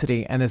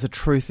intensity and there's a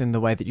truth in the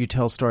way that you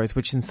tell stories,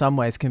 which in some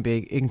ways can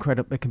be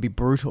incredible. It can be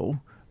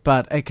brutal,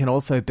 but it can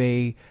also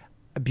be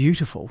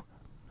beautiful,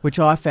 which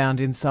I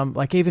found in some,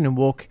 like even in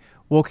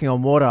Walking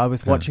on Water, I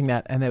was watching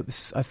that, and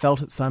I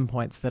felt at some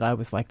points that I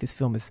was like, this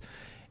film is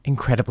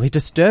incredibly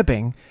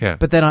disturbing. Yeah.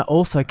 But then I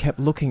also kept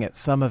looking at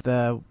some of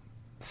the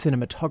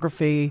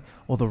cinematography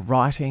or the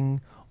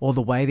writing or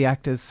the way the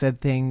actors said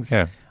things.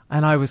 Yeah.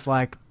 And I was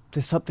like,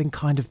 there's something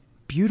kind of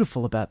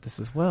beautiful about this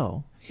as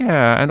well.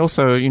 Yeah, and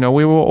also,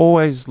 we were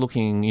always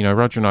looking,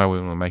 Roger and I,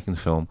 when we were making the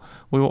film,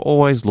 we were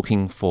always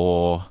looking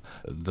for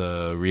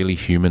the really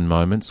human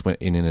moments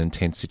in an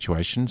intense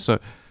situation. So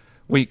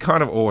we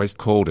kind of always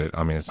called it,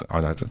 I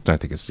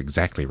don't think it's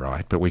exactly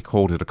right, but we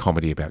called it a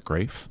comedy about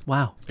grief.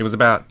 Wow. It was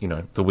about,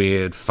 the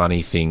weird,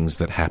 funny things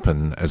that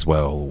happen as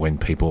well when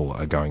people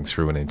are going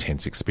through an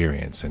intense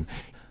experience. And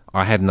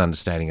I had an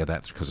understanding of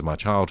that because of my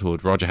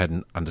childhood. Roger had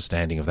an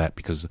understanding of that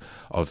because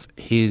of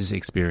his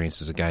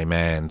experience as a gay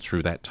man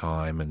through that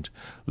time and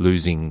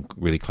losing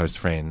really close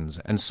friends.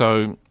 And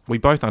so we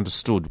both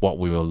understood what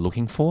we were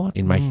looking for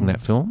in making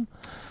that film.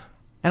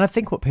 And I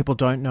think what people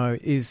don't know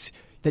is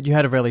that you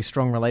had a really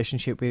strong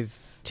relationship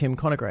with Tim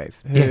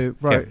Conograve, who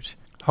wrote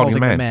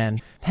Holding the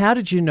Man. How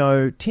did you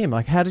know Tim?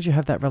 Like, how did you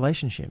have that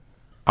relationship?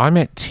 I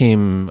met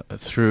Tim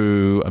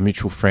through a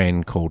mutual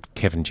friend called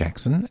Kevin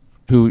Jackson,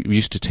 who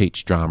used to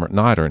teach drama at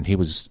NIDA,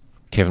 and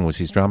Kevin was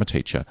his drama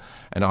teacher.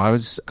 And I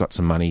got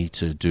some money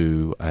to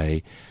do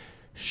a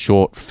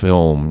short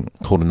film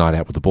called A Night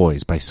Out with the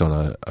Boys, based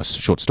on a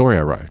short story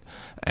I wrote.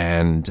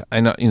 And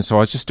so I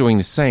was just doing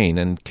this scene,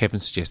 and Kevin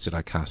suggested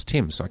I cast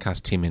Tim. So I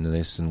cast Tim into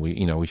this, and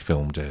we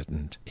filmed it.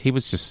 And he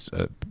was just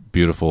a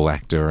beautiful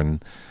actor,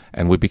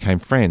 and we became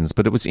friends.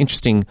 But it was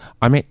interesting.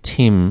 I met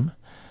Tim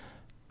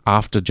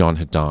after John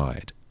had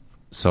died,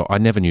 so I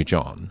never knew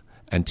John.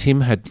 And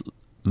Tim had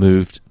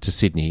moved to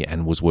Sydney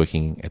and was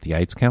working at the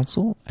AIDS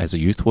Council as a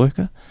youth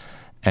worker,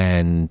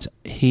 and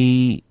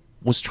he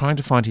was trying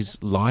to find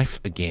his life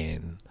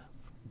again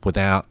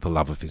without the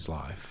love of his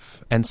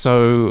life. And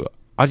so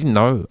I didn't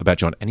know about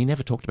John, and he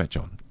never talked about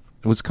John.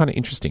 It was kind of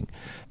interesting.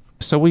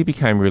 So we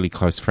became really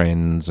close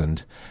friends,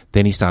 and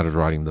then he started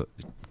writing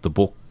the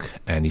book,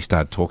 and he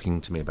started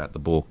talking to me about the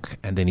book,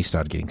 and then he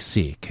started getting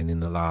sick. And in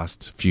the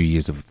last few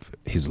years of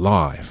his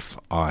life,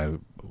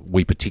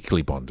 we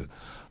particularly bonded,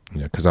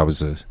 because I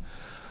was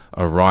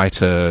a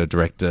writer,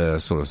 director,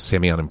 sort of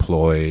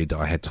semi-unemployed.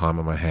 I had time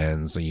on my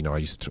hands. We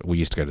used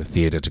to go to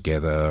theatre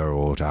together,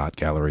 or to art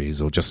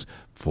galleries, or just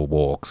for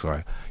walks.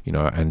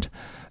 And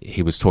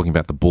he was talking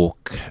about the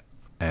book,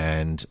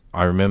 and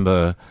I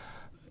remember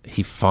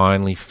he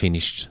finally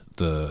finished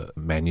the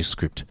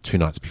manuscript 2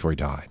 nights before he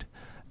died,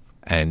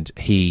 and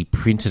he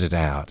printed it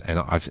out, and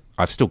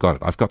I've still got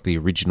it. I've got the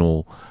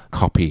original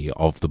copy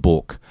of the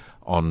book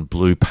on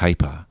blue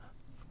paper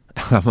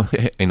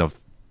in a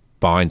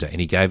binder,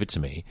 and he gave it to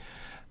me,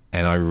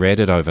 and I read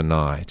it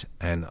overnight,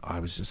 and I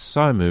was just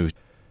so moved,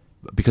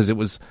 because it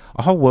was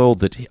a whole world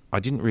that I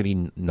didn't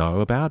really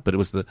know about, but it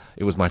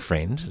was my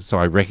friend, so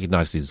I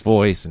recognized his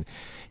voice, and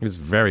he was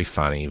very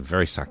funny,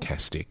 very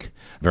sarcastic,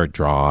 very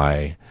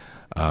dry.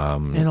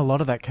 And a lot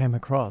of that came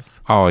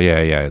across. Oh,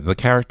 yeah. The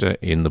character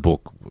in the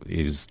book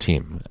is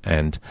Tim.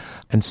 And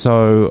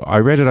so I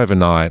read it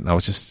overnight, and I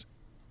was just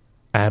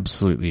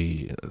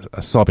absolutely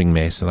a sobbing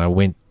mess, and I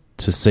went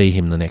to see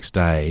him the next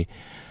day,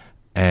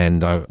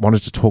 and I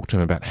wanted to talk to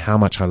him about how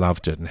much I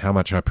loved it and how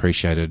much I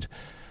appreciated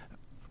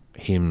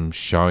him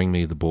showing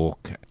me the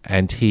book.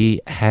 And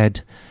he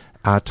had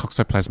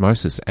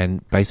toxoplasmosis,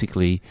 and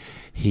basically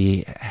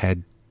he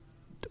had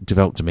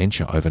developed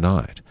dementia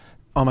overnight.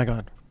 Oh, my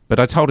God. But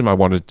I told him I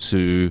wanted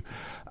to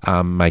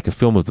make a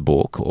film of the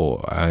book,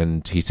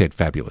 and he said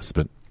fabulous.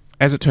 But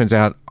as it turns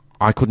out,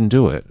 I couldn't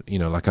do it.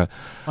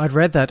 I'd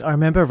read that. I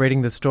remember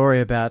reading the story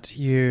about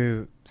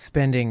you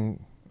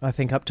spending, I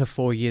think, up to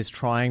 4 years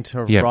trying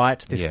to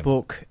write this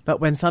book. But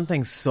when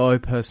something's so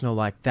personal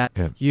like that,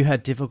 you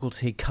had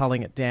difficulty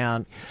culling it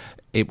down.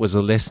 It was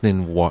a lesson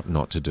in what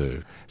not to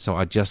do. So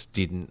I just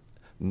didn't.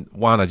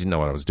 One, I didn't know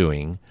what I was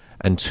doing,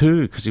 and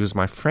two, because he was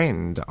my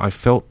friend, I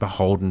felt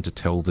beholden to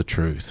tell the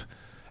truth.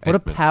 What a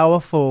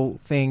powerful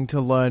thing to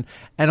learn,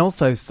 and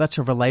also such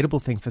a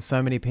relatable thing for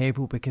so many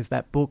people, because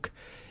that book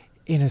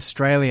in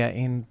Australia,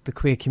 in the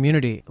queer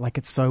community,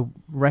 it's so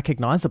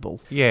recognisable.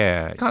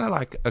 Yeah, kind of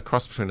like a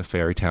cross between a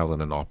fairy tale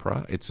and an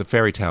opera. It's a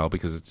fairy tale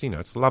because it's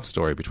a love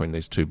story between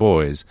these two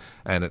boys,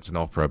 and it's an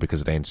opera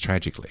because it ends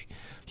tragically.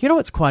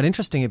 What's quite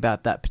interesting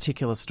about that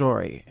particular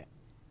story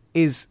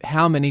is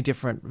how many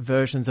different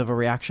versions of a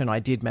reaction I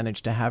did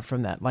manage to have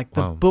from that.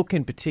 The book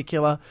in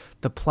particular,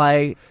 the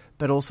play,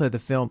 but also the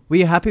film. Were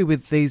you happy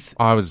with these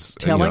I was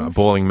tellings? A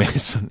bawling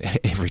mess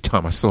every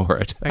time I saw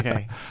it.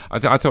 Okay.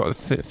 I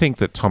think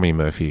that Tommy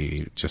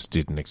Murphy just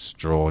did an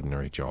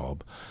extraordinary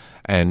job.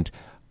 And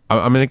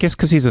I guess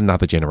because he's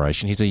another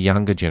generation, he's a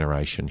younger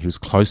generation who's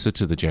closer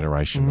to the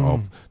generation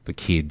of the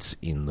kids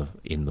in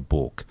the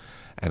book.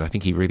 And I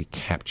think he really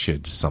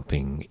captured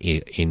something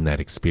in that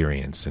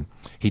experience. And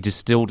he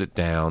distilled it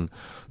down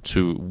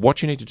to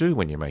what you need to do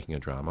when you're making a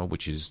drama,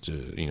 which is to,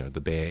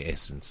 the bare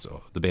essence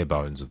or the bare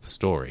bones of the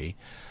story.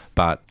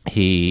 But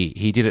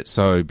he did it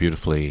so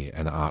beautifully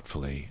and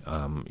artfully,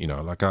 I'm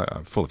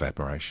full of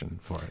admiration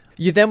for it.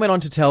 You then went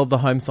on to tell the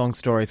home song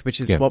stories, which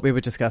is what we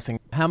were discussing.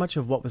 How much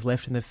of what was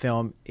left in the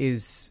film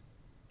is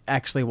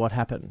actually what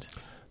happened?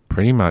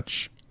 Pretty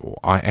much.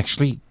 I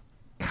actually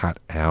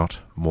cut out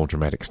more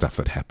dramatic stuff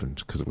that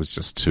happened because it was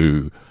just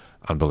too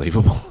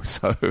unbelievable.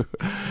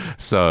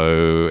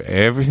 So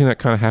everything that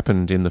kind of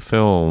happened in the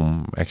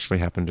film actually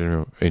happened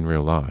in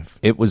real life.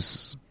 It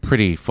was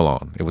pretty full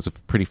on. It was a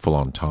pretty full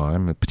on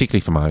time,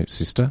 particularly for my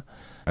sister.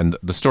 And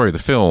the story of the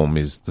film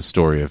is the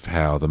story of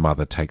how the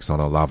mother takes on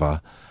a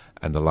lover,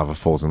 and the lover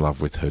falls in love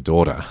with her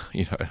daughter,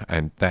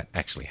 and that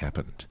actually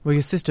happened. Well,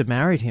 your sister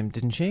married him,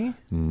 didn't she?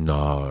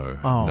 No.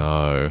 Oh.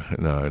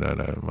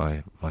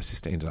 No. My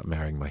sister ended up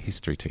marrying my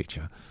history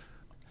teacher.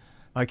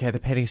 Okay, the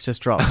pennies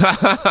just dropped.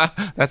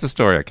 That's a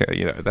story.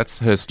 Okay, that's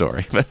her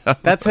story.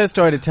 That's her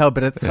story to tell,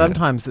 but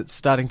sometimes it's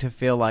starting to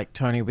feel like,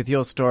 Tony, with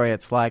your story,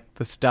 it's like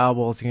the Star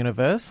Wars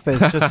universe. There's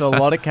just a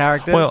lot of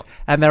characters,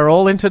 and they're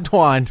all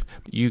intertwined.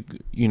 You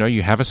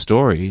have a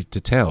story to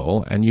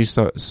tell, and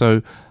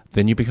so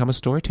then you become a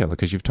storyteller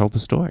because you've told the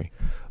story.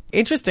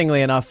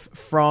 Interestingly enough,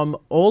 from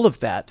all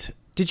of that,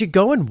 did you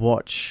go and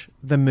watch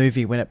the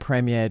movie when it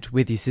premiered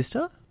with your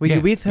sister? Were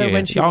you with her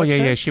when she watched it?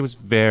 Yeah. She was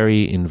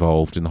very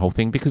involved in the whole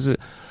thing because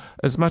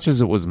as much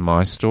as it was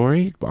my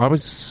story, I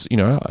was,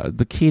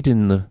 the kid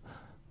in the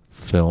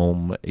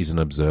film is an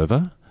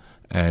observer,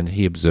 and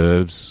he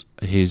observes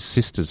his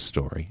sister's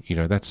story.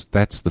 That's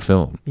the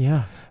film.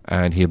 Yeah.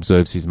 And he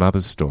observes his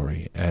mother's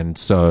story. And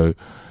so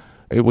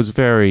it was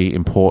very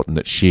important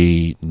that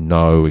she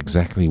know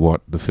exactly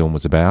what the film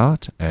was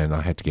about, and I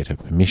had to get her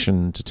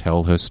permission to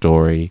tell her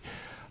story.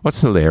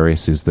 What's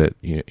hilarious is that,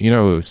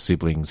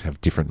 siblings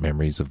have different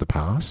memories of the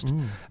past.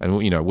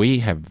 And, we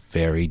have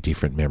very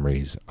different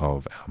memories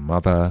of our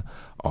mother,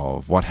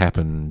 of what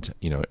happened,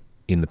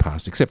 in the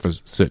past, except for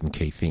certain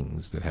key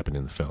things that happened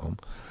in the film.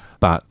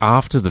 But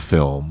after the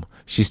film,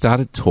 she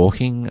started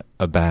talking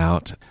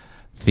about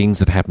things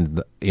that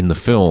happened in the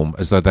film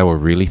as though they were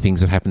really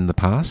things that happened in the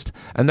past.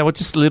 And they were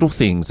just little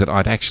things that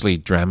I'd actually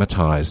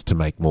dramatized to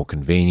make more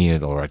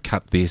convenient, or I'd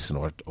cut this,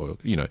 or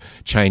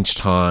change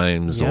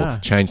times or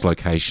change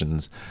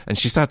locations. And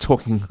she started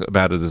talking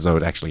about it as though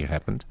it actually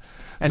happened.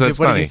 And so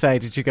what did you say?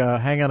 Did you go,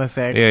 hang on a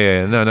sec?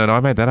 Yeah. No, I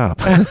made that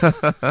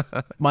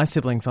up. My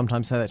siblings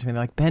sometimes say that to me.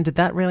 They're like, Ben, did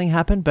that really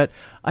happen? But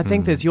I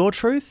think there's your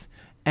truth,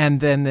 and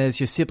then there's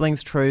your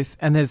siblings' truth,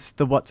 and there's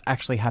the what's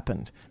actually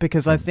happened.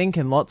 Because I think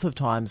in lots of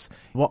times,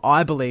 what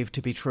I believe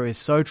to be true is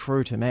so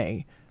true to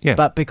me. Yeah.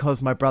 But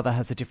because my brother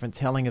has a different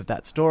telling of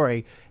that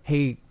story,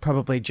 he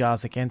probably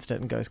jars against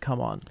it and goes,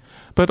 come on.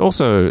 But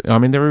also, I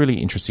mean, there are really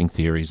interesting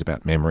theories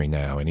about memory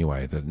now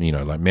anyway, that,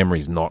 like memory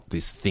is not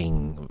this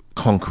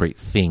concrete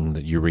thing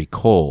that you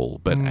recall,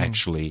 but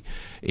actually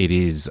it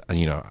is,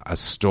 a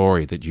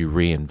story that you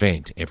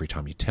reinvent every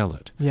time you tell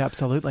it. Yeah,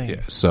 absolutely.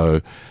 Yeah.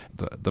 So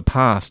the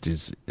past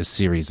is a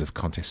series of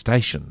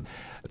contestation.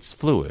 It's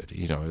fluid,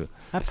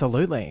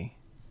 Absolutely.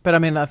 But I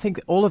mean, I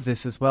think all of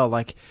this as well,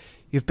 like,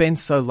 you've been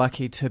so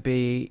lucky to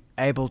be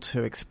able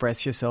to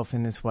express yourself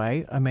in this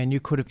way. I mean, you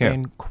could have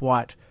been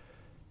quite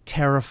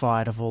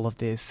terrified of all of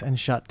this and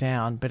shut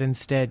down, but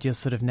instead you're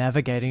sort of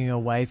navigating your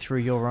way through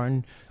your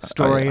own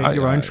story and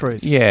your own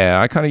truth. Yeah,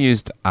 I kind of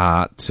used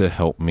art to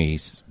help me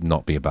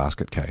not be a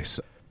basket case.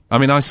 I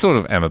mean, I sort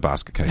of am a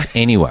basket case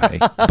anyway,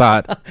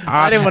 but art,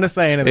 I didn't want to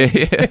say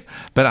anything. Yeah,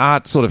 but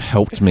art sort of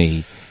helped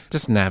me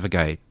just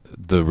navigate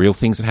the real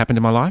things that happened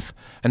in my life.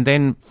 And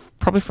then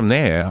probably from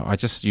there, I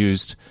just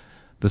used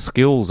the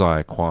skills I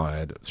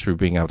acquired through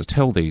being able to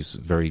tell these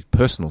very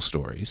personal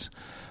stories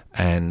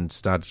and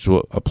started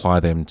to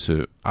apply them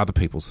to other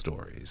people's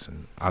stories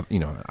and,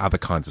 other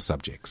kinds of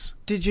subjects.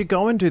 Did you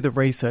go and do the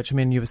research? I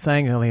mean, you were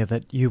saying earlier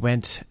that you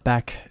went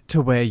back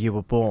to where you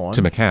were born.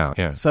 To Macau,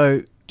 yeah.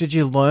 So did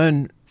you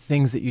learn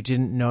things that you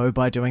didn't know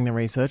by doing the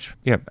research?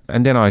 Yeah,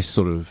 and then I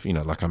sort of,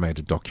 I made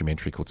a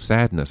documentary called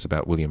Sadness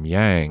about William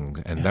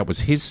Yang, and that was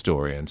his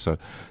story. And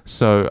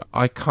so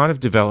I kind of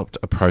developed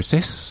a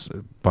process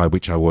by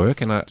which I work,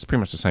 and it's pretty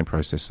much the same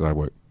process that I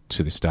work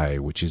to this day,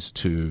 which is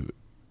to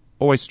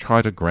always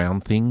try to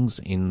ground things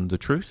in the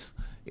truth,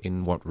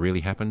 in what really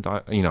happened.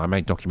 I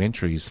made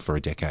documentaries for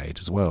a decade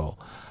as well.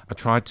 I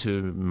tried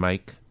to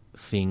make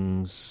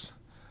things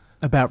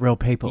about real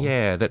people.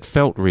 Yeah, that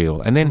felt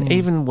real. And then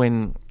even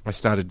when I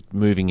started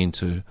moving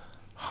into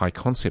high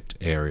concept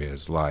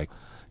areas like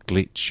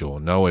Glitch or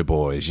Nowhere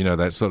Boys,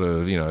 that sort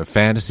of,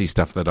 fantasy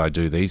stuff that I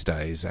do these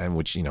days, and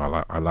which,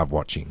 I love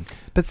watching.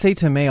 But see,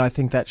 to me, I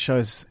think that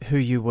shows who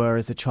you were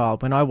as a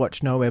child. When I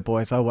watched Nowhere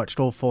Boys, I watched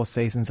all 4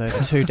 seasons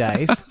over 2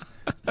 days.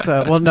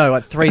 So,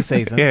 3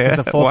 seasons, because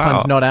the 4th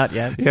one's not out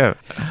yet. Yeah.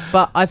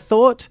 But I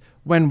thought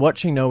when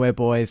watching Nowhere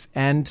Boys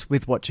and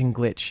with watching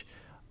Glitch,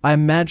 I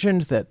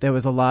imagined that there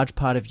was a large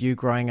part of you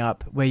growing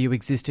up where you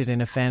existed in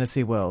a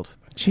fantasy world.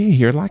 Gee,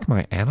 you're like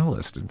my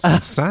analyst. It's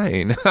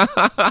insane.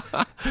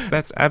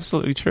 That's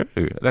absolutely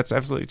true. That's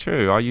absolutely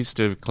true. I used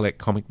to collect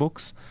comic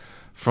books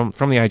from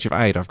the age of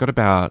 8. I've got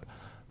about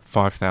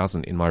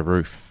 5,000 in my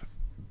roof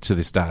to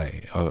this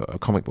day,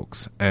 comic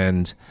books.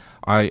 And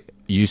I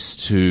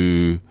used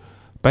to,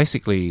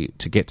 basically,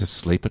 to get to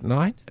sleep at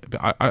night,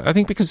 I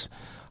think because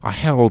I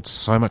held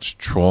so much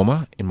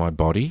trauma in my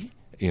body.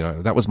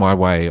 That was my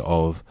way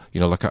of,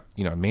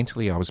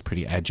 mentally I was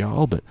pretty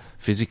agile, but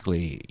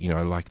physically,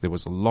 there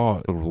was a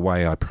lot of the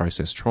way I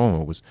processed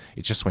trauma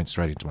it just went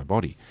straight into my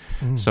body.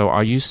 So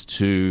I used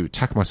to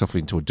tuck myself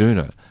into a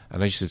doona,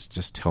 and I used to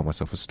just tell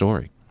myself a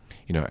story,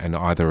 and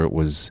either it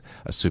was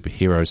a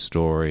superhero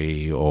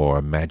story or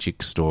a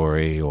magic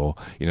story or,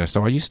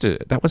 so I used to,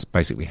 that was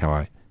basically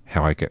how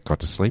I got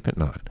to sleep at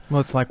night.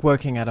 Well, it's like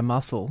working at a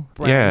muscle.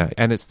 Yeah,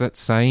 and it's that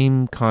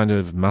same kind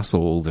of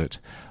muscle that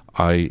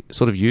I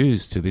sort of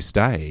use to this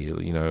day,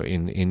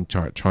 in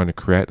trying to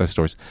create those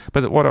stories.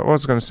 But what I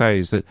was going to say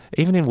is that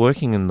even in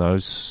working in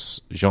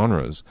those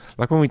genres,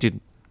 like when we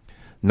did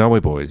Nowhere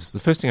Boys, the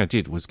first thing I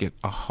did was get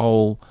a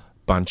whole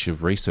bunch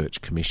of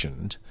research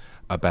commissioned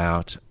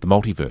about the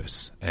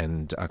multiverse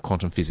and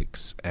quantum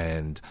physics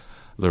and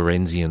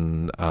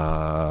Lorentzian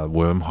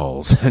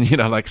wormholes and,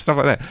 stuff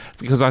like that.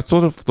 Because I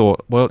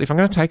thought, well, if I'm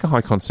going to take a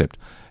high concept,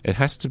 it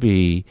has to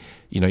be,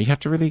 you have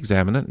to really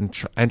examine it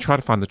and try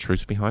to find the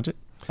truth behind it.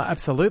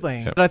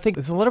 Absolutely. Yep. But I think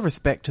there's a lot of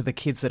respect to the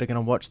kids that are going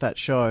to watch that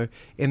show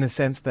in the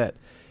sense that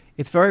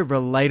it's very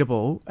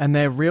relatable and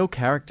they're real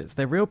characters.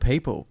 They're real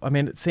people. I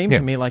mean, it seemed to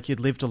me like you'd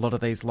lived a lot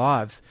of these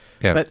lives.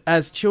 Yeah. But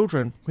as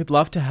children, we'd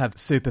love to have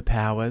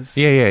superpowers.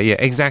 Yeah,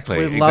 exactly.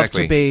 We'd love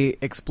to be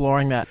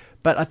exploring that.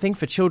 But I think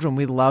for children,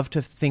 we love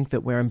to think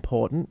that we're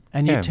important.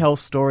 And you tell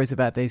stories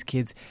about these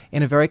kids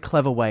in a very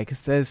clever way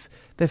because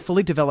they're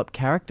fully developed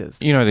characters.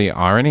 The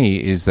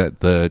irony is that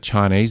the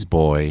Chinese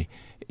boy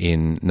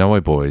in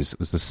Nowhere Boys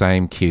was the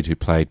same kid who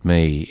played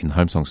me in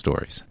Home Song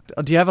Stories.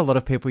 Do you have a lot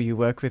of people you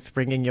work with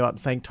ringing you up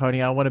saying,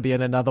 Tony, I want to be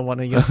in another one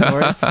of your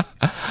stories?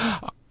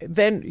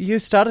 then you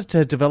started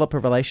to develop a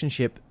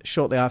relationship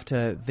shortly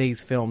after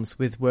these films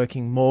with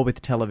working more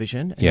with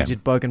television. And Yeah. You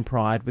did Bogan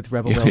Pride with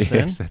Rebel Wilson.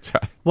 Yes, that's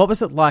right. What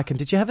was it like? And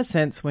did you have a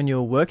sense when you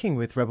were working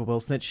with Rebel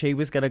Wilson that she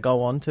was going to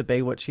go on to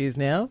be what she is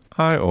now?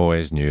 I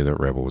always knew that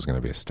Rebel was going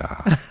to be a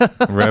star.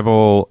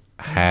 Rebel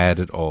had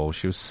it all.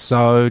 She was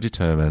so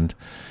determined.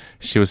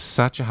 She was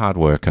such a hard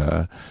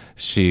worker.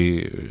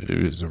 She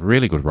was a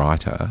really good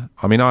writer.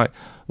 I mean,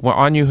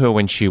 I knew her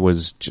when she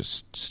was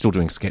just still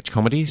doing sketch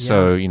comedy.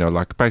 So,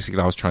 like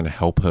basically I was trying to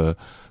help her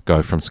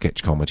go from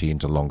sketch comedy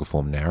into longer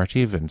form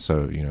narrative. And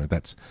so,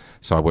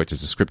 so I worked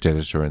as a script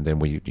editor, and then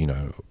we,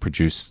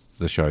 produced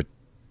the show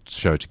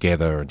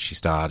together, and she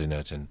starred in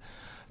it.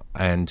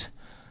 And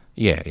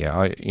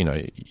I,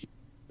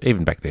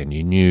 even back then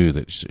you knew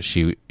that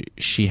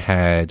she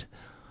had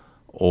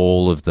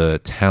all of the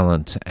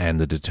talent and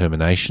the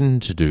determination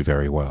to do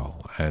very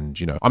well. And,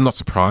 I'm not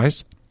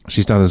surprised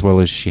she's done as well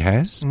as she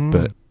has,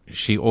 but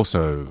she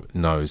also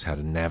knows how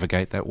to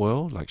navigate that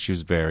world. Like, she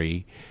was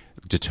very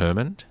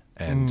determined,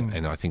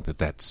 and I think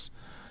that's...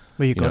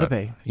 Well, you've got to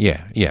be.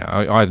 Yeah,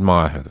 I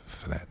admire her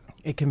for that.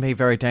 It can be a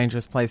very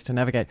dangerous place to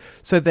navigate.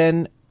 So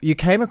then you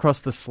came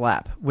across The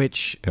Slap,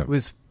 which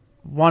was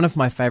one of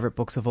my favourite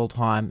books of all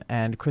time,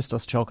 and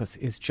Christos Tsiolkas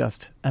is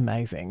just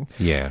amazing.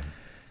 Yeah.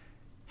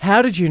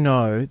 How did you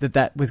know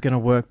that was going to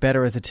work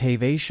better as a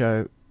TV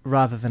show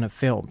rather than a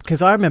film?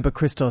 Because I remember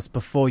Christos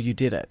before you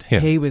did it.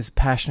 Yeah. He was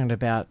passionate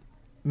about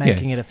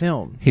making it a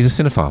film. He's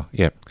a cinephile,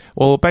 yeah.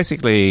 Well,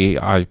 basically,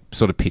 I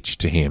sort of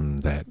pitched to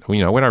him that,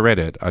 when I read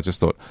it, I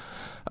just thought,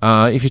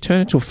 if you turn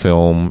it into a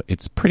film,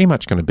 it's pretty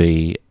much going to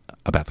be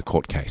about the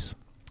court case.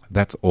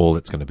 That's all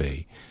it's going to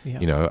be.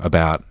 Yeah.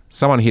 About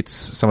someone hits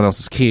someone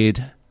else's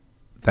kid,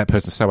 that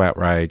person's so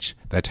outraged,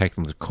 they take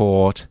them to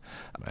court,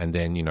 and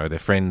then, their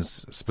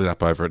friends split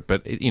up over it.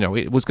 But,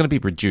 it was going to be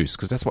reduced,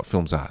 because that's what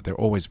films are. They're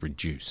always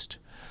reduced.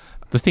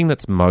 The thing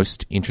that's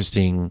most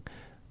interesting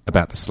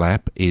about The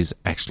Slap is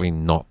actually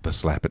not the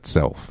slap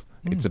itself.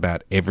 It's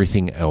about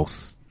everything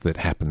else that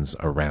happens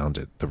around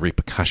it, the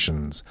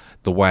repercussions,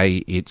 the way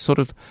it sort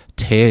of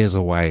tears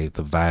away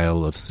the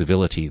veil of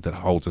civility that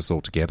holds us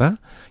all together,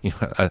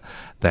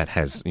 that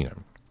has,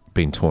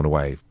 been torn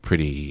away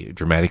pretty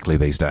dramatically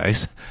these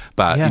days.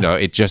 But,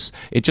 it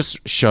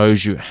just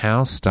shows you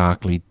how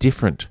starkly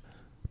different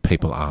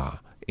people are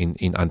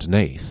in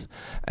underneath.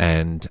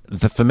 And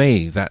for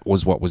me, that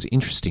was what was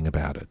interesting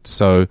about it.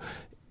 So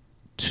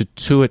to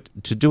do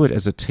it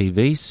as a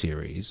TV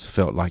series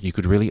felt like you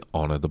could really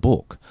honour the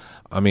book.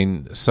 I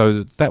mean,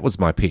 so that was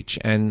my pitch.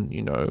 And,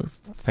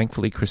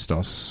 thankfully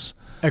Christos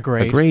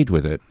agreed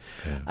with it.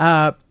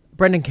 Yeah.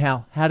 Brendan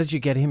Cowell, how did you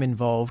get him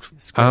involved?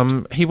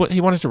 He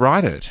wanted to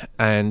write it,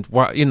 and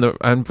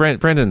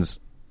Brendan's,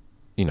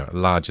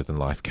 larger than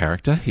life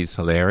character. He's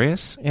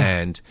hilarious,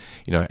 and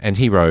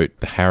he wrote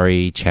the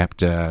Harry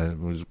chapter. It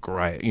was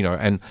great,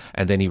 and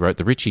then he wrote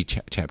the Richie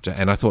chapter.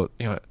 And I thought,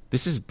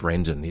 this is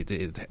Brendan.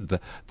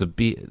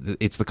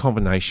 It's the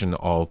combination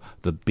of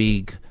the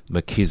big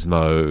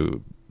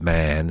machismo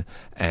man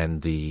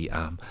and the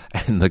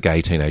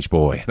gay teenage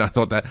boy, and I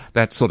thought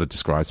that sort of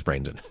describes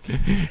Brendan.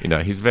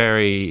 He's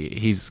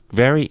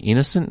very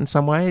innocent in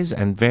some ways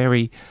and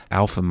very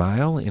alpha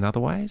male in other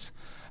ways.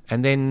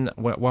 And then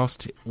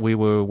whilst we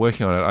were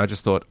working on it, I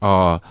just thought,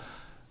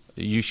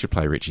 you should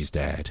play Richie's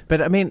dad.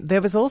 But I mean,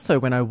 there was also,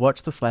 when I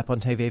watched The Slap on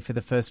TV for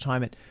the first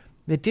time, it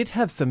did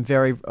have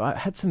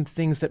had some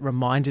things that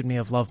reminded me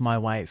of Love My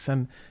Way,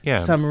 some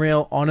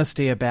real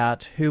honesty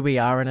about who we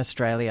are in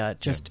Australia,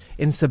 just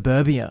in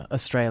suburbia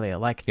Australia.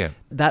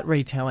 That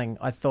retelling,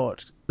 I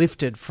thought,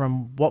 lifted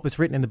from what was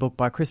written in the book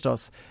by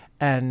Christos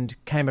and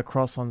came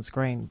across on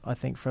screen, I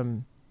think,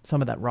 from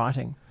some of that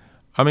writing.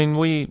 I mean,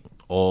 we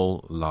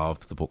all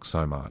loved the book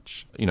so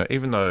much.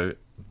 Even though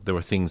there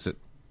were things that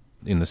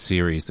in the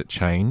series that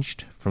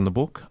changed from the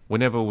book,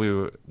 whenever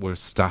we were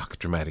stuck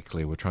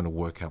dramatically, we're trying to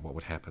work out what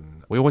would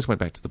happen, we always went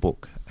back to the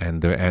book,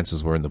 and the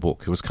answers were in the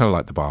book. It was kind of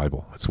like the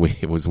Bible.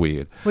 It was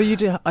weird. Well, you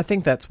do. I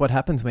think that's what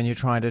happens when you're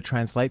trying to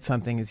translate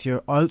something, is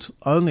you're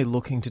only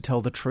looking to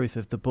tell the truth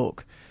of the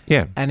book.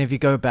 Yeah. And if you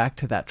go back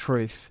to that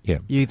truth,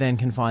 you then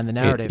can find the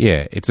narrative.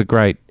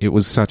 It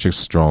was such a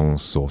strong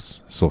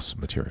source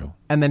material.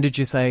 And then did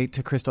you say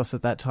to Christos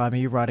at that time, are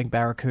you writing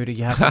Barracuda?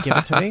 You have to give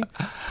it to me?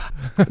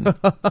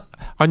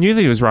 I knew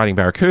that he was writing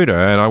Barracuda,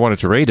 and I wanted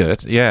to read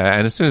it. Yeah,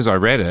 and as soon as I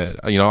read it,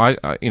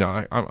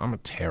 I'm a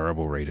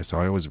terrible reader, so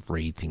I always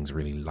read things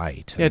really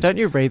late. Yeah, don't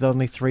you read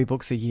only 3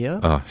 books a year?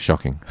 Oh,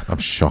 shocking! I'm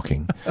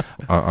shocking.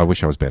 I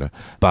wish I was better,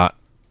 but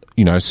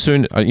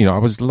soon, I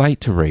was late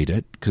to read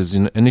it because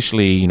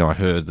initially, I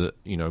heard that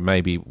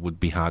maybe it would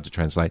be hard to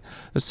translate.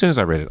 As soon as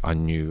I read it, I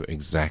knew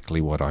exactly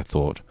what I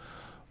thought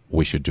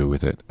we should do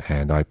with it,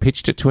 and I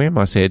pitched it to him.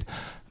 I said,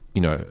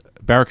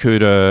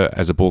 Barracuda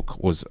as a book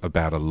was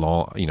about a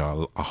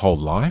whole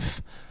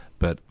life,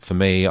 but for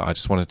me, I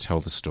just want to tell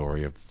the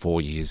story of 4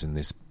 years in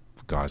this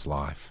guy's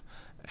life.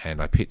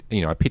 And I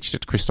pitched it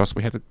to Christos.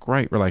 We had a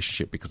great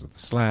relationship because of The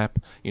Slap,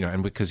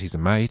 and because he's a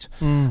mate.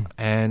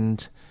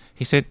 And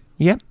he said,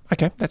 "Yeah,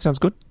 okay, that sounds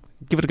good.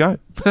 Give it a go."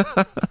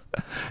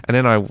 And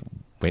then I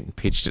went and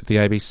pitched at the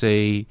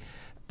ABC,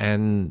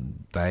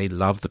 and they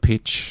loved the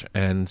pitch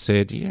and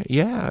said,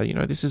 yeah,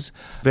 this is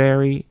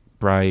very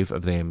brave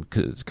of them,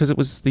 because it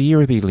was the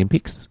year of the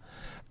Olympics,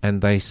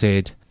 and they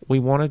said, we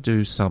want to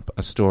do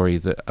a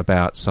story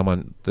about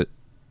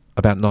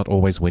not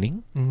always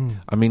winning.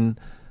 I mean,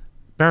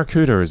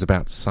 Barracuda is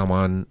about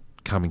someone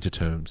coming to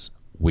terms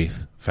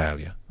with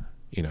failure,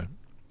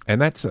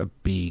 and that's a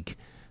big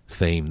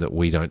theme that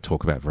we don't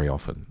talk about very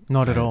often.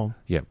 Not at all.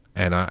 Yeah,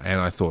 and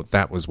I thought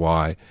that was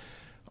why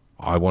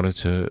I wanted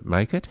to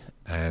make it,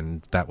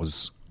 and that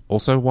was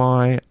also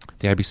why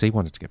the ABC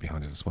wanted to get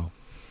behind it as well.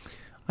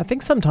 I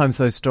think sometimes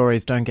those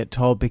stories don't get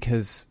told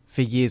because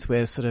for years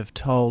we're sort of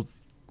told,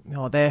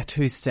 they're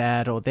too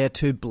sad or they're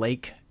too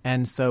bleak,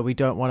 and so we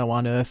don't want to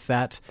unearth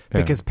that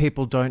because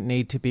people don't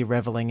need to be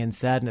reveling in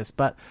sadness.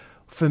 But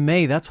for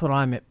me, that's what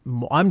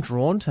I'm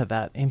drawn to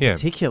that in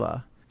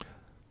particular.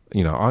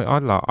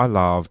 I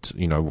loved,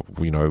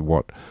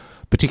 what,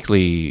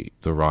 particularly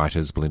the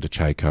writers Belinda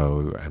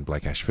Chayko and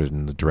Blake Ashford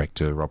and the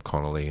director Rob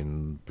Connolly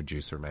and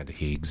producer Amanda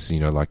Higgs,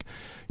 like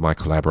my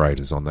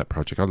collaborators on that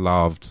project. I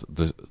loved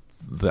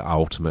the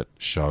ultimate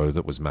show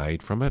that was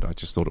made from it. I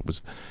just thought it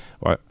was,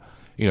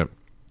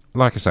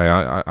 like I say,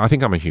 I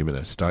think I'm a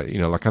humanist. I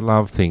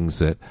love things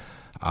that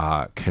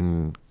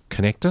can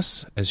connect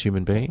us as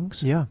human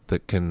beings. Yeah.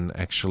 That can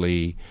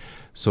actually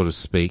sort of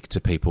speak to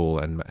people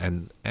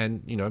and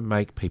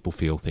make people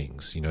feel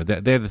things.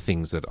 They're the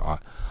things that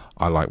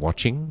I like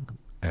watching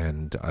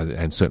and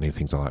certainly the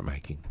things I like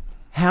making.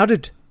 How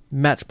did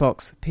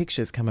Matchbox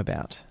Pictures come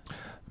about?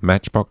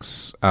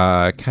 Matchbox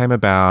came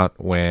about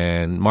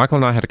when Michael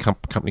and I had a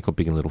company called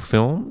Big and Little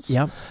Films.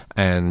 Yep.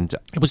 And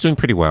it was doing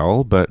pretty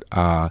well, but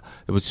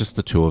it was just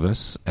the two of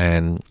us.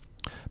 And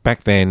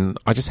back then,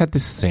 I just had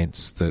this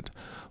sense that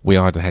we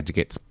either had to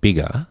get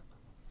bigger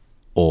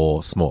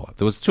or smaller.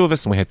 There was two of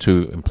us and we had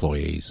 2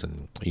 employees,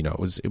 and it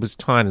was a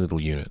tiny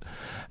little unit.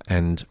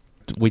 And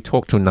we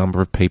talked to a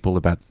number of people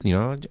about, are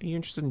you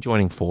interested in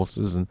joining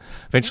forces? And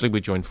eventually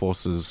we joined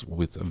forces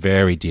with a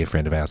very dear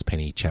friend of ours,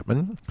 Penny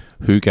Chapman,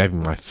 who gave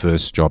me my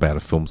first job out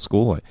of film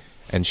school.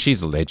 And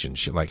she's a legend.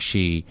 She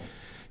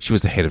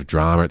was the head of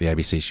drama at the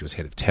ABC. She was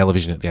head of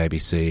television at the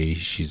ABC.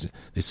 She's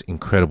this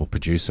incredible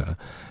producer.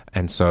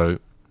 And so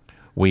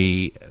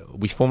we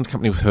formed a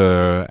company with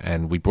her,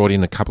 and we brought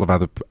in a couple of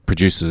other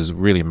producers,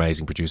 really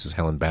amazing producers,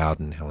 Helen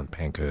Bowden, Helen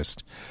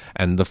Pankhurst.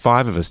 And the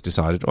 5 of us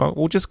decided,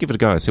 we'll just give it a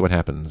go, see what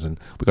happens. And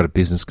we got a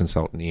business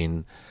consultant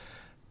in.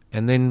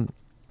 And then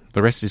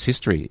the rest is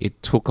history.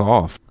 It took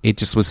off. It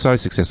just was so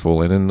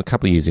successful. And then a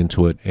couple of years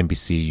into it,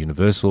 NBC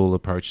Universal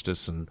approached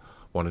us and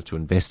wanted to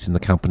invest in the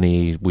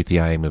company with the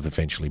aim of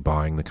eventually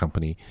buying the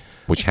company,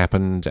 which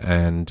happened.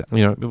 And,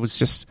 it was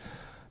just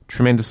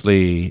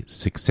tremendously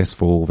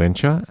successful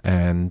venture,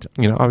 and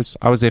I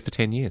was there for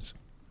 10 years.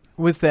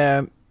 Was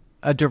there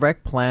a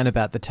direct plan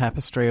about the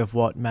tapestry of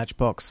what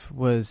Matchbox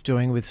was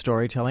doing with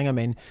storytelling? I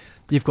mean,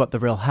 you've got the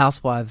Real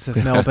Housewives of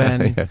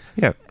Melbourne,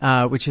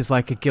 which is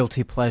like a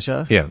guilty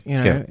pleasure.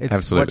 It's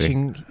absolutely.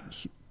 Watching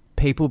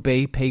people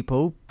be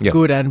people,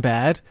 good and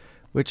bad,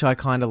 which I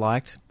kind of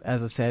liked,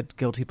 as I said,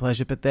 guilty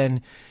pleasure. But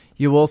then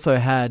you also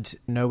had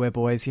Nowhere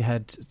Boys, you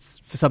had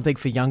something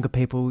for younger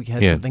people, you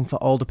had something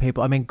for older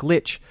people. I mean,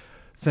 Glitch,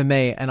 for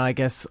me, and I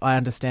guess I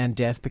understand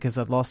death because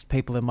I've lost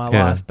people in my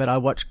life, but I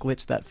watched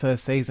Glitch that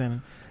first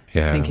season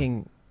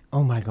thinking,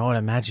 oh my God,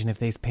 imagine if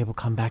these people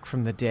come back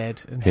from the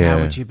dead, and how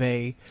would you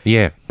be?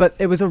 Yeah. But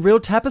it was a real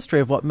tapestry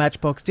of what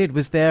Matchbox did.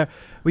 Were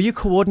you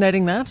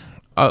coordinating that?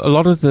 A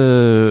lot of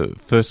the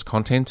first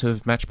content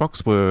of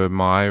Matchbox were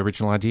my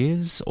original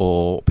ideas,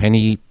 or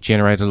Penny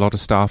generated a lot of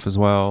stuff as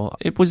well.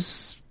 It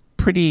was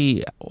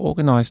pretty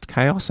organised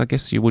chaos, I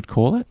guess you would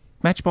call it.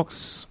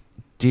 Matchbox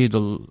did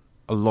a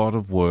lot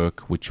of work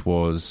which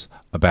was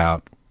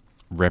about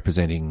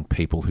representing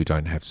people who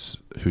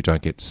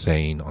don't get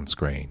seen on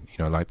screen.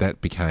 That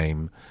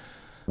became,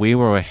 we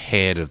were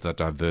ahead of the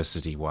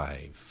diversity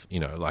wave.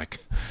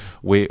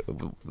 The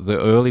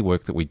early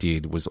work that we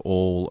did was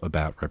all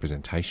about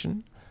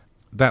representation.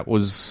 That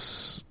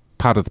was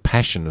part of the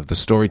passion of the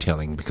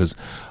storytelling, because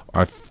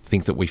I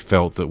think that we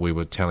felt that we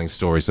were telling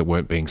stories that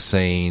weren't being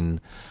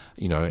seen.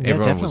 Everyone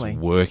definitely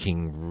was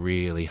working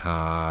really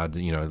hard,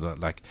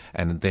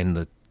 and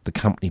then the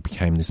company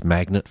became this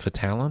magnet for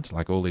talent.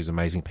 Like, all these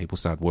amazing people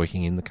started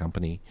working in the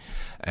company,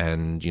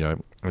 and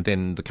and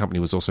then the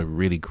company was also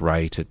really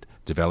great at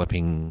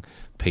developing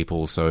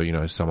people.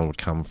 So someone would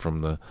come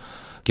from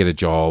get a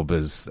job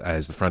as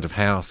the front of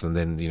house, and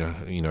then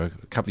a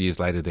couple of years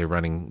later they're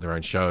running their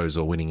own shows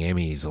or winning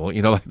Emmys, or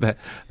like that.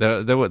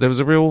 There was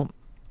a real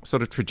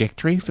sort of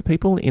trajectory for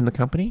people in the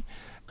company.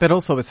 But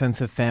also a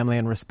sense of family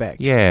and respect.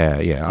 Yeah.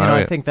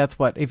 I think that's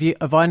what,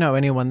 if I know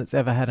anyone that's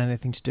ever had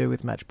anything to do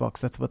with Matchbox,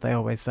 that's what they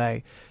always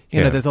say.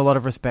 There's a lot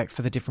of respect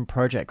for the different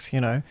projects,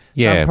 Some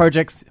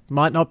projects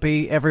might not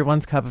be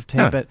everyone's cup of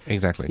tea, but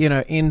exactly.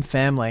 In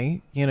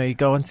family, you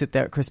go and sit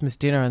there at Christmas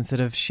dinner and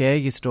sort of share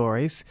your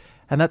stories.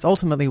 And that's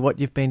ultimately what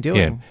you've been doing.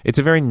 Yeah, it's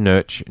a very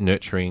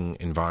nurturing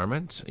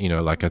environment.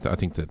 I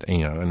think that,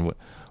 and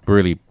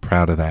really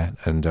proud of that.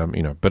 And,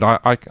 but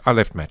I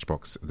left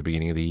Matchbox at the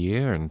beginning of the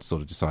year and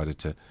sort of decided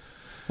to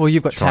Well,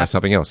 you've got try TAP,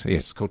 something else. Yes,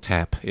 it's called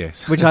TAP,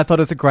 yes. which I thought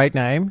was a great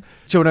name.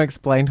 Do you want to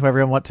explain to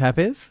everyone what TAP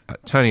is?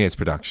 Tony Ayres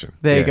Production.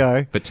 There you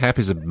go. But TAP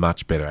is a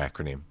much better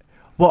acronym.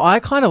 Well, I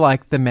kind of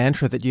like the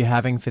mantra that you're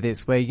having for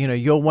this, where,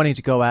 you're wanting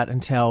to go out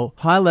and tell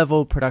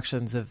high-level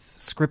productions of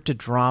scripted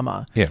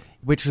drama,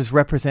 which is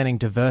representing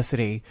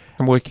diversity.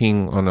 I'm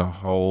working on a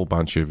whole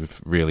bunch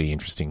of really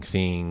interesting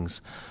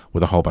things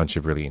with a whole bunch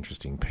of really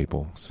interesting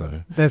people.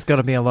 So there's got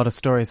to be a lot of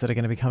stories that are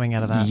going to be coming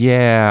out of that.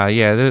 Yeah.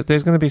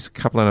 There's going to be a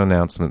couple of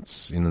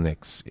announcements in the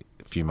next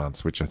few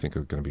months, which I think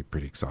are going to be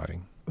pretty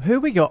exciting. Who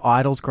were your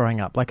idols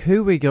growing up? Like,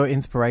 who were your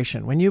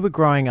inspiration? When you were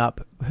growing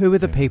up, who were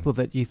the people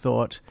that you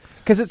thought...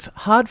 Because it's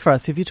hard for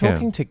us, if you're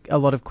talking to a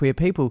lot of queer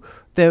people,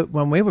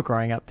 when we were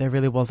growing up, there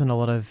really wasn't a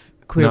lot of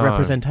queer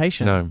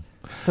representation. No.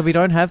 So we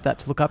don't have that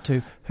to look up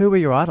to. Who were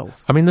your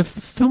idols? I mean, the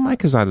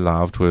filmmakers I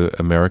loved were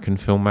American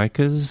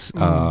filmmakers.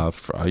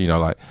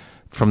 Like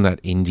from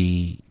that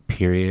indie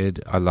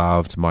period, I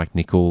loved Mike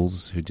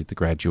Nichols, who did The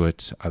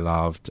Graduate. I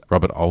loved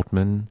Robert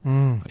Altman.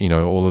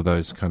 All of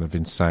those kind of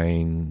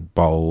insane,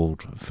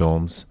 bold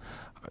films.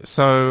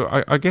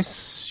 So I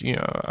guess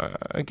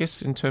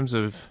in terms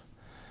of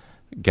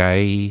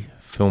gay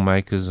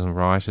filmmakers and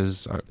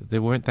writers,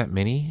 there weren't that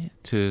many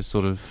to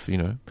sort of,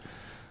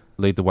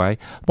 lead the way.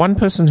 One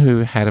person who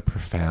had a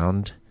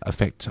profound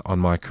effect on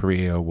my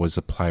career was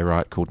a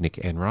playwright called Nick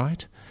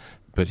Enright,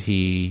 but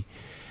he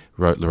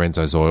wrote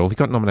Lorenzo's Oil. He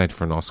got nominated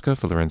for an Oscar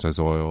for Lorenzo's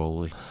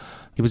Oil.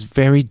 He was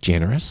very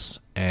generous,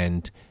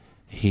 and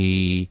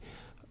he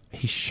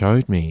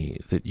showed me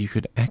that you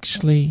could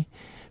actually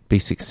be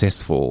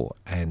successful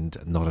and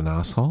not an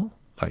asshole.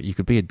 Like, you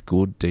could be a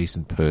good,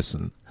 decent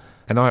person.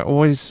 And I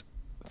always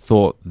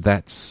thought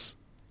that's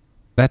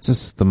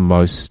just the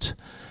most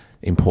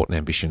important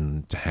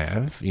ambition to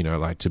have,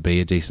 like to be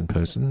a decent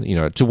person,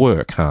 to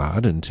work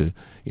hard and to,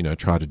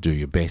 try to do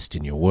your best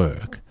in your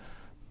work,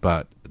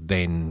 but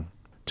then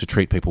to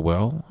treat people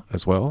well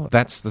as well.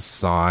 That's the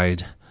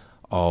side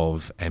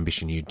of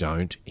ambition you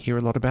don't hear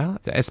a lot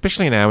about.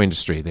 Especially in our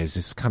industry, there's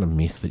this kind of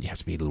myth that you have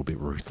to be a little bit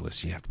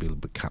ruthless, you have to be a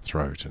little bit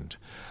cutthroat, and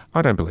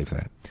I don't believe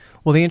that.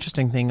 Well, the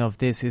interesting thing of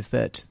this is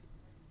that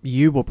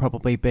you will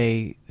probably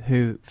be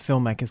who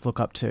filmmakers look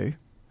up to.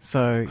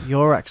 So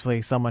you're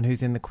actually someone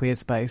who's in the queer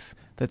space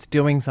that's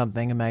doing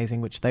something amazing,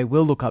 which they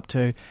will look up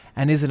to.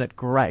 And isn't it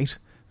great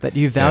that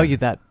you value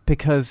that?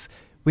 Because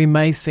we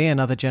may see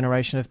another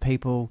generation of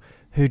people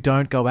who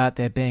don't go out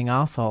there being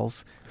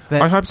arseholes.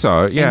 I hope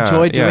so, yeah.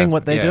 Enjoy doing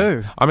what they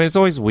do. I mean, it's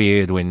always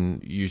weird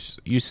when you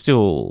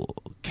still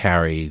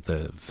carry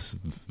the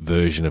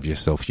version of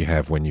yourself you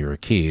have when you're a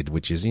kid,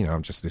 which is,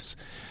 I'm just this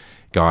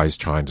guy's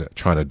trying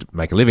to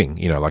make a living,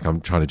 like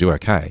I'm trying to do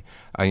okay.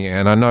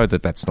 And I know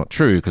that that's not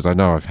true because I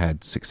know I've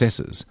had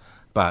successes.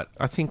 But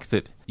I think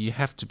that you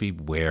have to be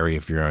wary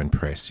of your own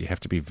press. You have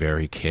to be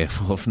very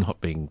careful of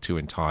not being too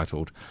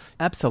entitled.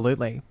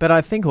 Absolutely. But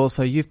I think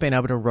also you've been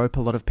able to rope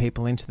a lot of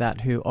people into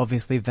that who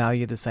obviously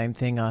value the same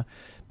thing.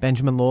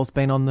 Benjamin Law's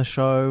been on the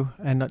show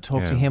and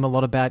talked to him a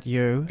lot about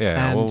you.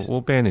 Yeah, and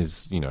well, Ben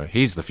is,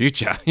 he's the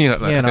future. He's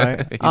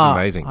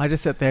amazing. I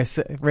just sit there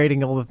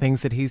reading all the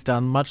things that he's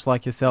done, much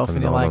like yourself.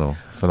 Phenomenal. And you're like,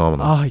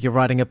 phenomenal. Oh, you're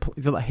writing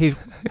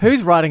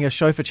who's writing a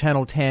show for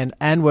Channel 10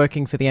 and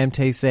working for the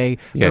MTC,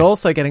 but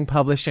also getting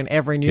published in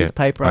every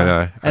newspaper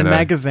and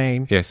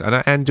magazine. Yes,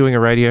 and doing a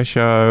radio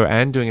show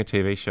and doing a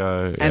TV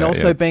show. And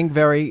also being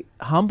very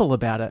humble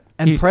about it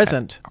and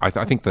present. I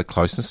think the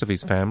closeness of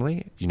his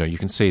family, you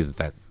can see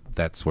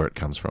that's where it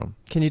comes from.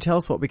 Can you tell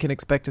us what we can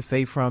expect to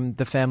see from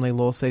The Family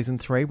Law Season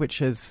 3, which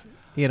is,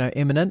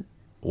 imminent?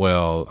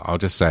 Well, I'll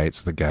just say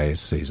it's the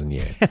gayest season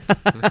yet.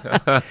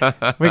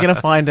 We're going to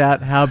find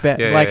out how Ben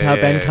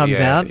comes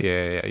out.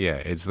 Yeah.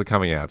 It's the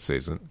coming out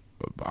season.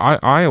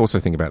 I also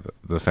think about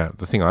the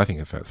thing I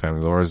think about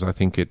Family Law is I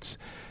think it's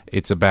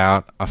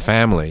about a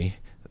family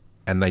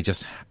and they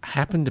just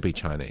happen to be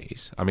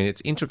Chinese. I mean,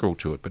 it's integral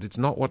to it, but it's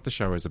not what the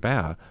show is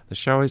about. The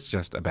show is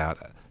just about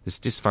this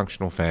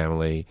dysfunctional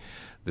family,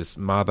 this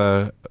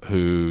mother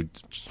who's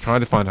trying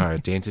to find her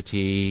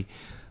identity,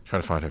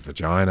 trying to find her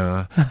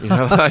vagina,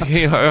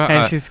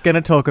 and she's going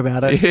to talk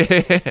about it.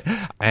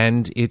 Yeah.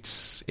 And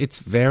it's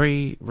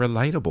very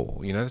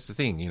relatable. That's the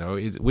thing.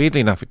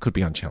 Weirdly enough, it could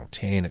be on Channel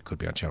 10, it could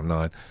be on Channel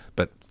 9,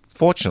 but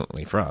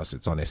fortunately for us,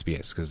 it's on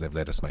SBS because they've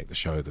let us make the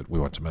show that we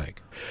want to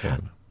make.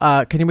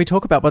 Can we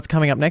talk about what's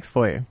coming up next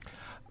for you?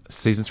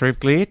 Season 3 of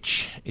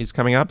Glitch is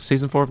coming up.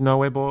 Season 4 of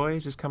Nowhere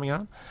Boys is coming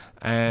up.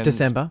 And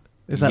December,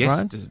 is that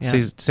right?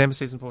 December,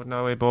 Season 4 of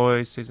Nowhere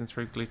Boys. Season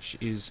 3 of Glitch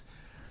is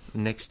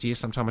next year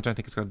sometime. I don't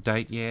think it's got a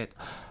date yet.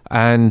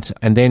 And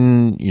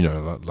then,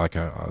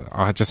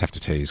 I just have to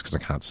tease because I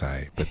can't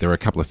say, but there are a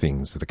couple of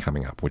things that are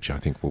coming up which I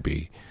think will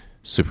be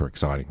super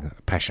exciting.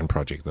 A passion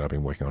project that I've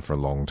been working on for a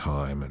long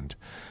time and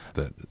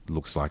that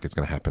looks like it's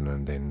going to happen,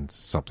 and then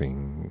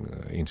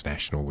something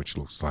international which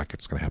looks like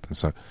it's going to happen.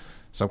 So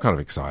I'm kind of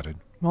excited.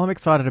 Well, I'm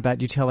excited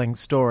about you telling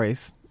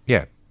stories.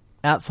 Yeah.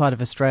 outside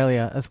of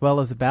Australia as well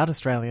as about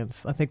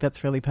Australians. I think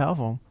that's really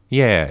powerful.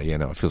 Yeah,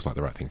 it feels like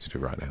the right thing to do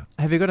right now.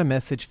 Have you got a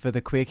message for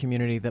the queer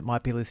community that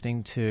might be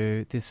listening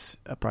to this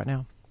right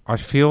now? I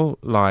feel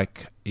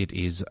like it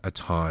is a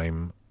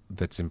time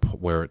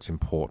where it's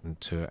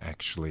important to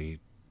actually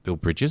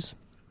build bridges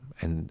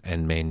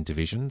and mend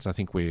divisions. I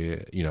think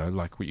we're,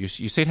 you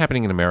see it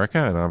happening in America,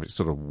 and I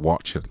sort of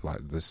watch it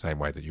like the same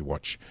way that you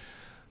watch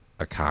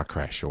a car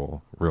crash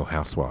or Real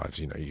Housewives.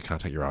 You can't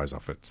take your eyes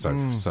off it.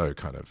 So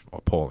kind of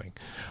appalling.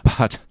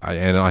 But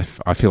I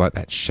feel like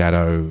that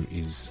shadow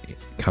is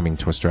coming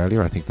to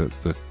Australia. I think that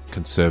the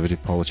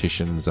conservative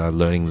politicians are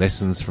learning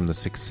lessons from the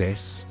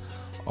success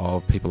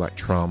of people like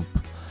Trump.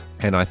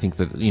 And I think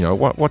that,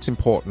 what's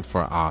important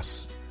for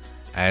us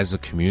as a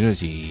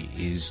community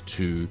is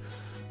to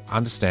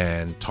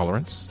understand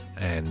tolerance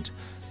and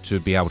to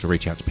be able to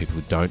reach out to people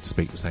who don't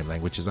speak the same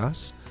language as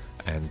us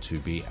and to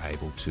be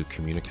able to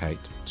communicate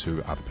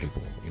to other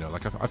people.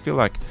 I feel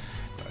like,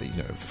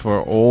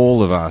 for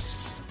all of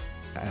us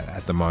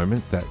at the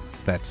moment,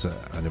 that's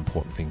an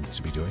important thing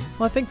to be doing.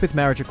 Well, I think with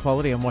marriage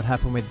equality and what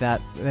happened with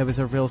that, there was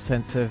a real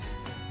sense of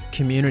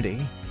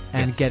community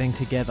and getting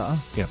together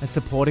and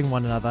supporting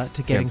one another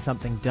to getting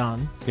something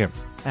done. Yeah.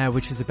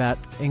 Which is about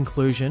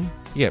inclusion.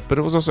 Yeah, but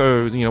it was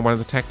also, one of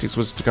the tactics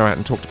was to go out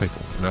and talk to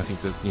people. And I think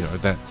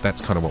that,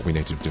 that's kind of what we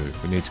need to do.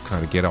 We need to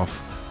kind of get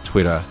off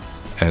Twitter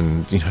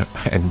and,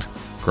 and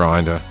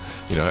Grindr,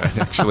 and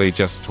actually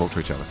just talk to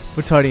each other.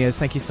 Well, Tony Ayres,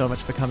 thank you so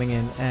much for coming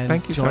in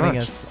and joining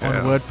us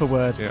on Word for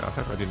Word. Yeah, I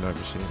hope I didn't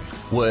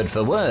overshare. Word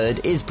for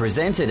Word is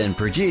presented and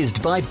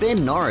produced by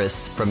Ben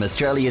Norris from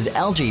Australia's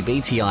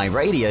LGBTI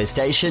radio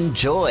station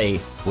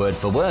Joy. Word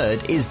for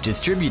Word is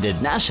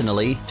distributed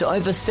nationally to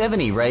over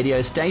 70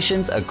 radio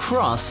stations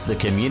across the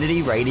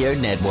Community Radio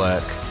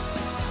Network.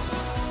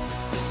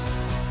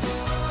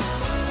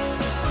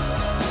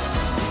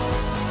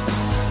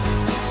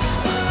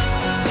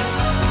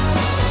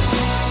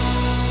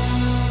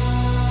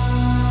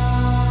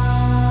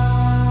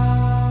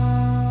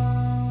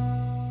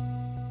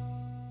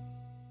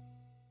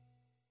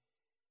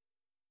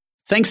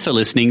 Thanks for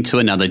listening to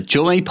another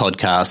Joy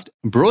podcast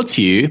brought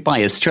to you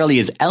by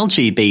Australia's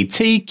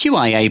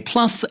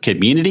LGBTQIA+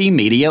 community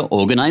media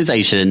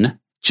organisation,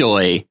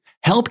 Joy.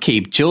 Help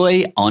keep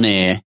Joy on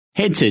air.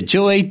 Head to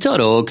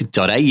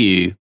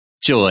joy.org.au.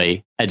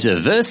 Joy, a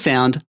diverse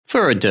sound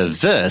for a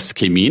diverse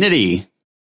community.